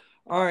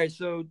 All right.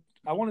 So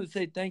I wanted to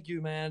say thank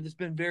you, man. It's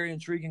been a very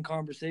intriguing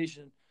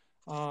conversation,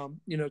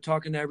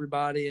 talking to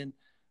everybody. And,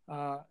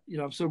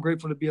 I'm so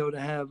grateful to be able to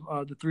have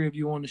the three of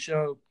you on the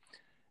show.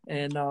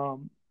 And,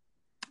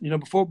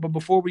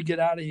 before we get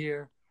out of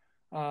here,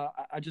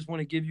 I just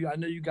want to give you, I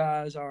know you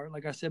guys are,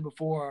 like I said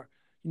before,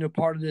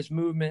 part of this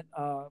movement,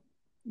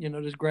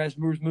 this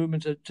grassroots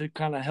movement to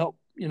kind of help,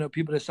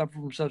 people that suffer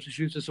from substance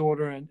use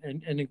disorder and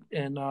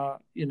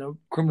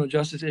criminal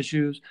justice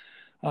issues,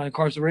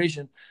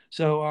 incarceration.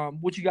 So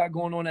what you got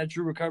going on at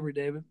True Recovery,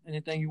 David?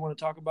 Anything you want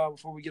to talk about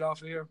before we get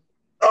off of here?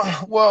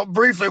 Well,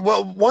 briefly,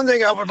 one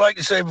thing I would like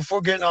to say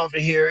before getting off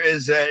of here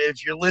is that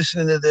if you're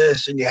listening to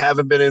this and you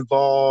haven't been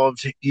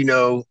involved,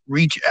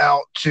 reach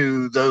out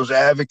to those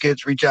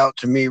advocates, reach out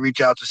to me,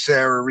 reach out to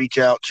Sarah, reach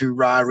out to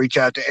Ryan, reach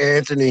out to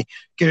Anthony,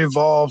 get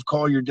involved,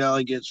 call your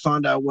delegates,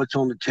 find out what's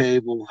on the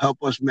table,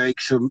 help us make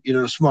some,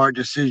 smart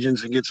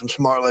decisions and get some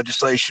smart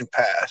legislation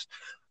passed.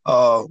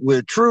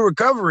 With True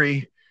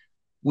Recovery,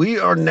 we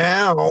are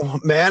now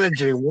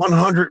managing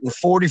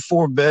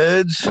 144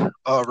 beds,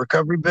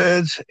 recovery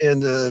beds in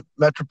the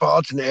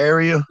metropolitan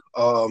area.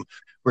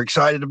 We're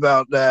excited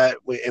about that.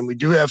 We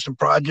do have some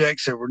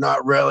projects that we're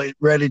not really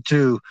ready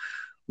to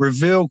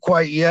reveal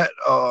quite yet,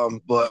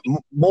 but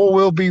more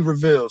will be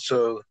revealed.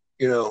 So,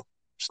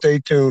 stay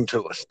tuned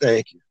to us.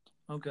 Thank you.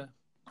 Okay.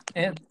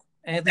 And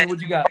Anthony,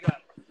 what you got?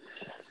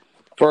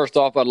 First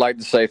off, I'd like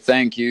to say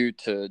thank you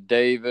to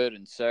David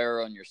and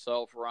Sarah and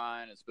yourself,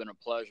 Ryan. It's been a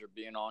pleasure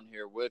being on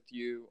here with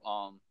you.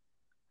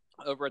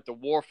 Over at the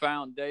War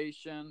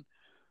Foundation,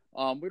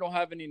 we don't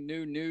have any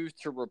new news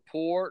to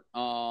report.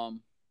 We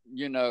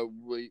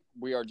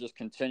are just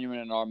continuing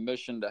in our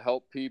mission to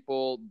help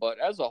people. But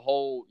as a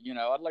whole,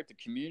 I'd like the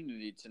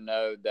community to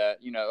know that,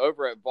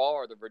 over at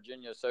VAR, the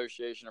Virginia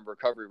Association of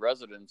Recovery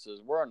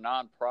Residences, we're a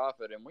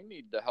nonprofit and we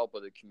need the help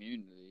of the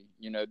community.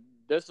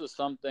 This is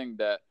something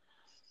that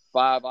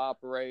 5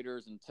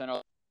 operators and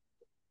 10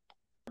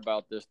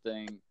 about this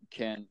thing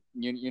can,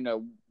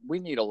 we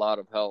need a lot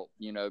of help,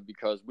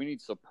 because we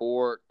need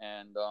support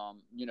and,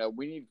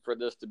 we need for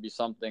this to be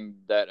something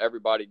that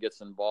everybody gets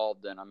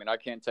involved in. I mean, I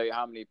can't tell you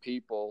how many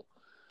people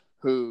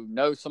who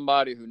know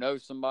somebody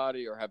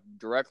or have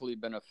directly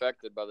been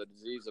affected by the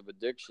disease of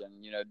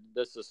addiction.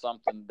 This is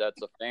something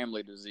that's a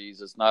family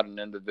disease. It's not an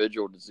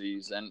individual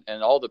disease.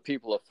 And all the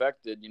people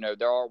affected,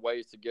 there are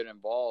ways to get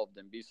involved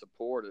and be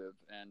supportive.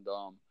 And,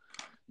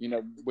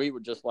 we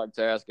would just like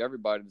to ask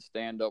everybody to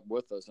stand up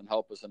with us and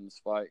help us in this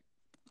fight.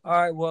 All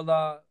right.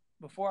 Well,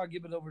 before I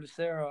give it over to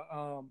Sarah,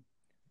 I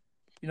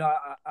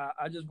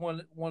just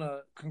want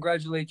to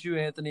congratulate you,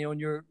 Anthony, on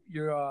your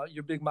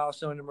big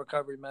milestone in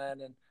recovery,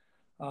 man. And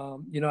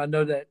I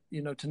know that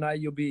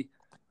tonight you'll be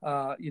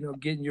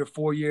getting your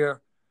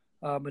 4-year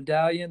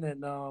medallion,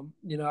 and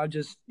I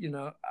just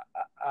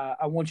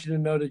I want you to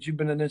know that you've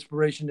been an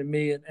inspiration to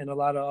me and a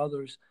lot of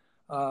others,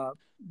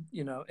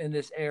 in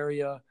this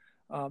area,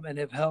 and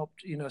have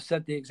helped,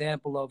 set the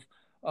example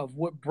of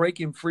what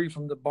breaking free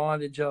from the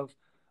bondage of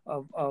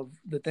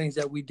the things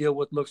that we deal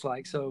with looks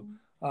like. So,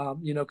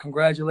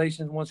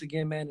 congratulations once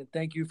again, man. And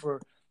thank you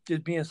for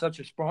just being such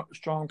a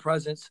strong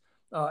presence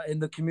in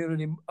the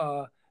community,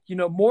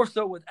 more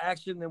so with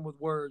action than with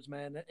words,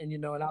 man. And,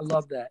 and I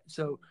love that.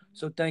 So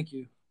thank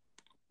you.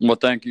 Well,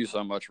 thank you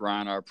so much,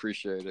 Ryan. I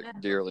appreciate it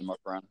dearly, my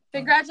friend.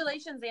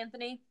 Congratulations,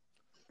 Anthony.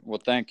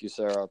 Well, thank you,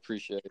 Sarah. I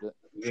appreciate it.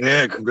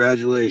 Yeah,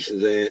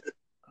 congratulations, Ant.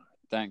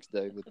 Thanks,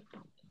 David.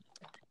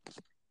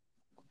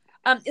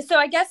 So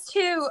I guess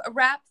to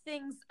wrap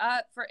things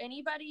up, for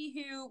anybody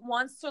who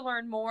wants to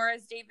learn more,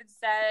 as David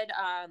said,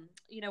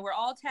 we're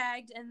all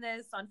tagged in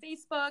this on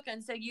Facebook,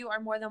 and so you are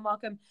more than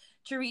welcome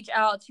to reach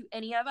out to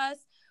any of us.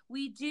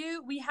 We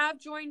have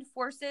joined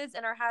forces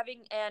and are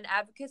having an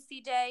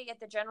advocacy day at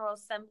the General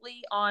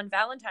Assembly on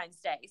Valentine's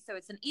Day. So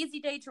it's an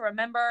easy day to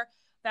remember.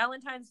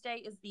 Valentine's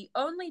Day is the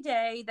only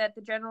day that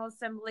the General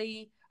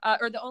Assembly,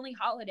 or the only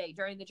holiday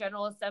during the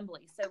General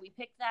Assembly. So we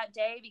picked that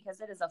day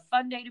because it is a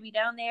fun day to be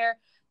down there.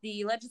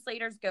 The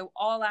legislators go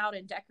all out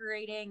in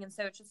decorating, and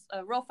so it's just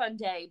a real fun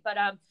day. But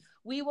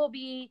we will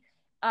be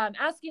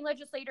asking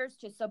legislators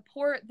to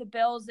support the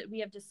bills that we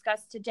have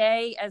discussed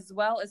today, as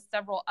well as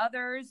several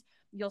others.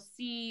 You'll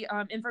see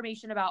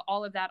information about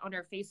all of that on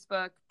our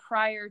Facebook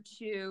prior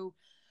to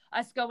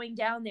us going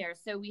down there.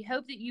 So we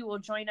hope that you will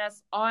join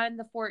us on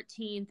the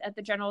 14th at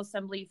the General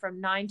Assembly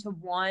from 9 to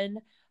 1.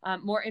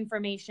 More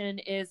information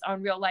is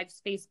on Real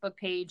Life's Facebook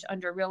page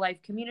under Real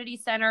Life Community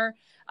Center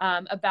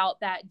about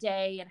that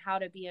day and how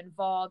to be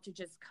involved, to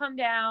just come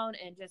down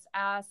and just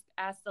ask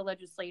the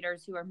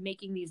legislators who are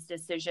making these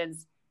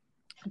decisions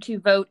to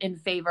vote in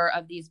favor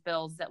of these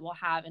bills that will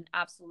have an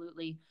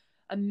absolutely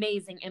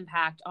amazing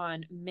impact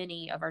on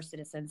many of our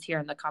citizens here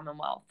in the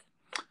Commonwealth.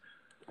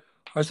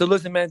 All right, so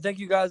listen, man, thank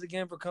you guys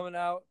again for coming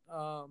out.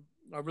 I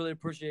really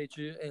appreciate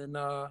you. And,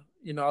 I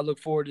look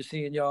forward to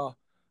seeing y'all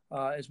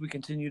as we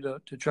continue to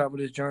travel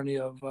this journey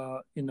of,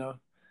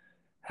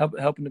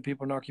 helping the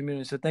people in our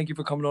community. So thank you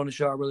for coming on the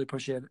show. I really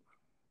appreciate it.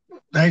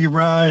 Thank you,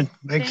 Brian.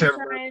 Thanks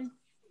everybody. Brian.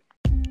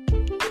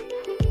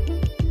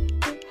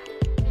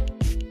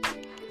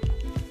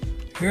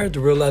 Here at the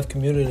Real Life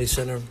Community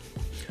Center,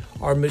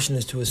 our mission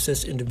is to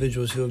assist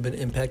individuals who have been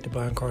impacted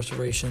by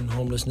incarceration,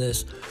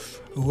 homelessness,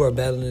 who are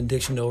battling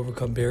addiction, to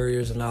overcome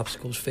barriers and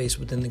obstacles faced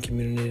within the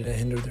community that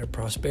hinder their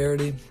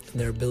prosperity and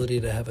their ability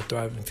to have a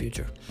thriving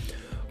future.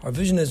 Our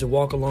vision is to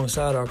walk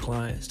alongside our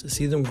clients, to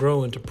see them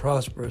grow into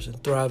prosperous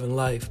and thriving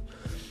life,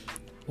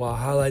 while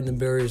highlighting the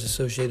barriers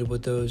associated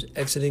with those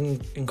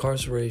exiting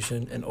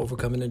incarceration and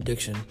overcoming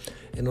addiction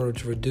in order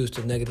to reduce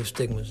the negative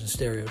stigmas and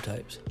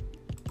stereotypes.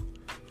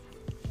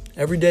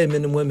 Every day,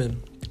 men and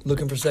women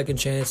looking for second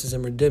chances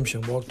and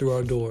redemption walk through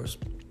our doors.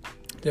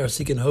 They are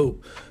seeking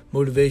hope,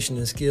 motivation,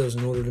 and skills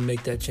in order to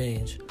make that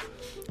change.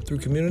 Through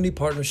community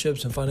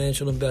partnerships and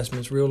financial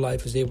investments, Real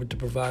Life is able to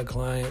provide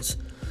clients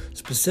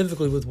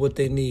specifically with what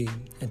they need: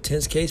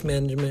 intense case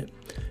management,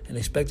 an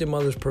expected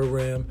mothers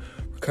program,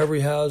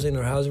 recovery housing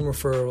or housing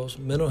referrals,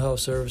 mental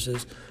health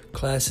services,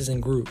 classes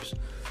and groups,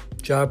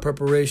 job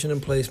preparation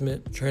and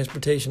placement,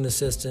 transportation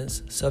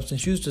assistance,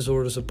 substance use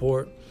disorder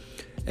support,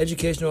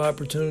 educational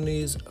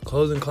opportunities, a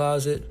clothing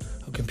closet,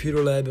 a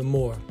computer lab, and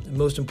more. And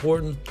most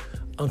important,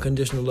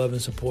 unconditional love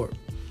and support.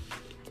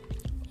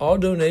 All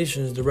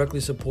donations directly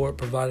support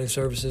providing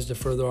services to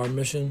further our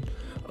mission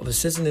of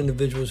assisting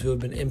individuals who have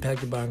been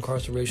impacted by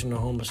incarceration or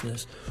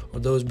homelessness, or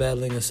those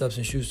battling a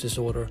substance use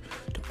disorder,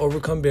 to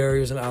overcome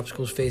barriers and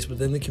obstacles faced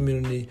within the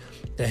community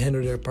that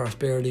hinder their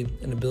prosperity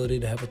and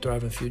ability to have a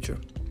thriving future.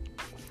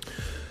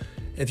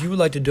 If you would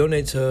like to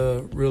donate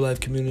to Real Life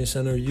Community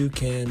Center, you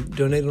can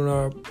donate on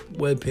our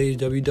webpage,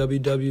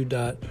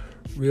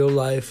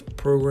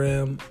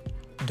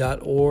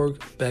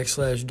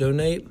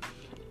 www.reallifeprogram.org/donate,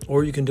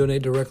 or you can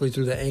donate directly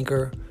through the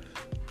Anchor.fm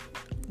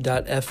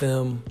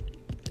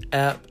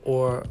app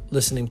or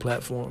listening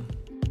platform.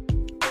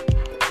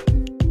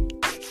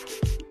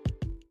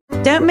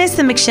 Don't miss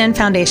the McShin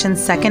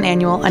Foundation's second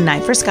annual A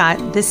Night for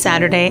Scott this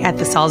Saturday at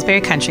the Salisbury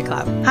Country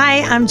Club.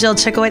 Hi, I'm Jill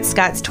Chickowitz,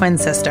 Scott's twin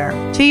sister.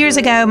 2 years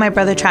ago, my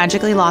brother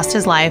tragically lost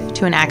his life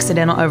to an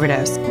accidental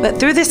overdose.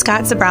 But through the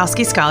Scott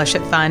Zabrowski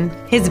Scholarship Fund,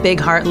 his big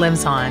heart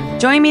lives on.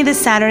 Join me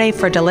this Saturday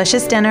for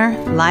delicious dinner,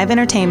 live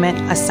entertainment,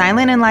 a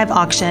silent and live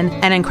auction,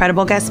 and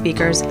incredible guest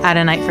speakers at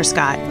A Night for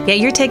Scott. Get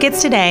your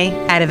tickets today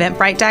at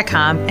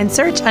eventbrite.com and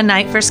search A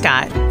Night for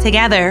Scott.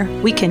 Together,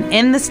 we can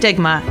end the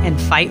stigma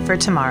and fight for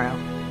tomorrow.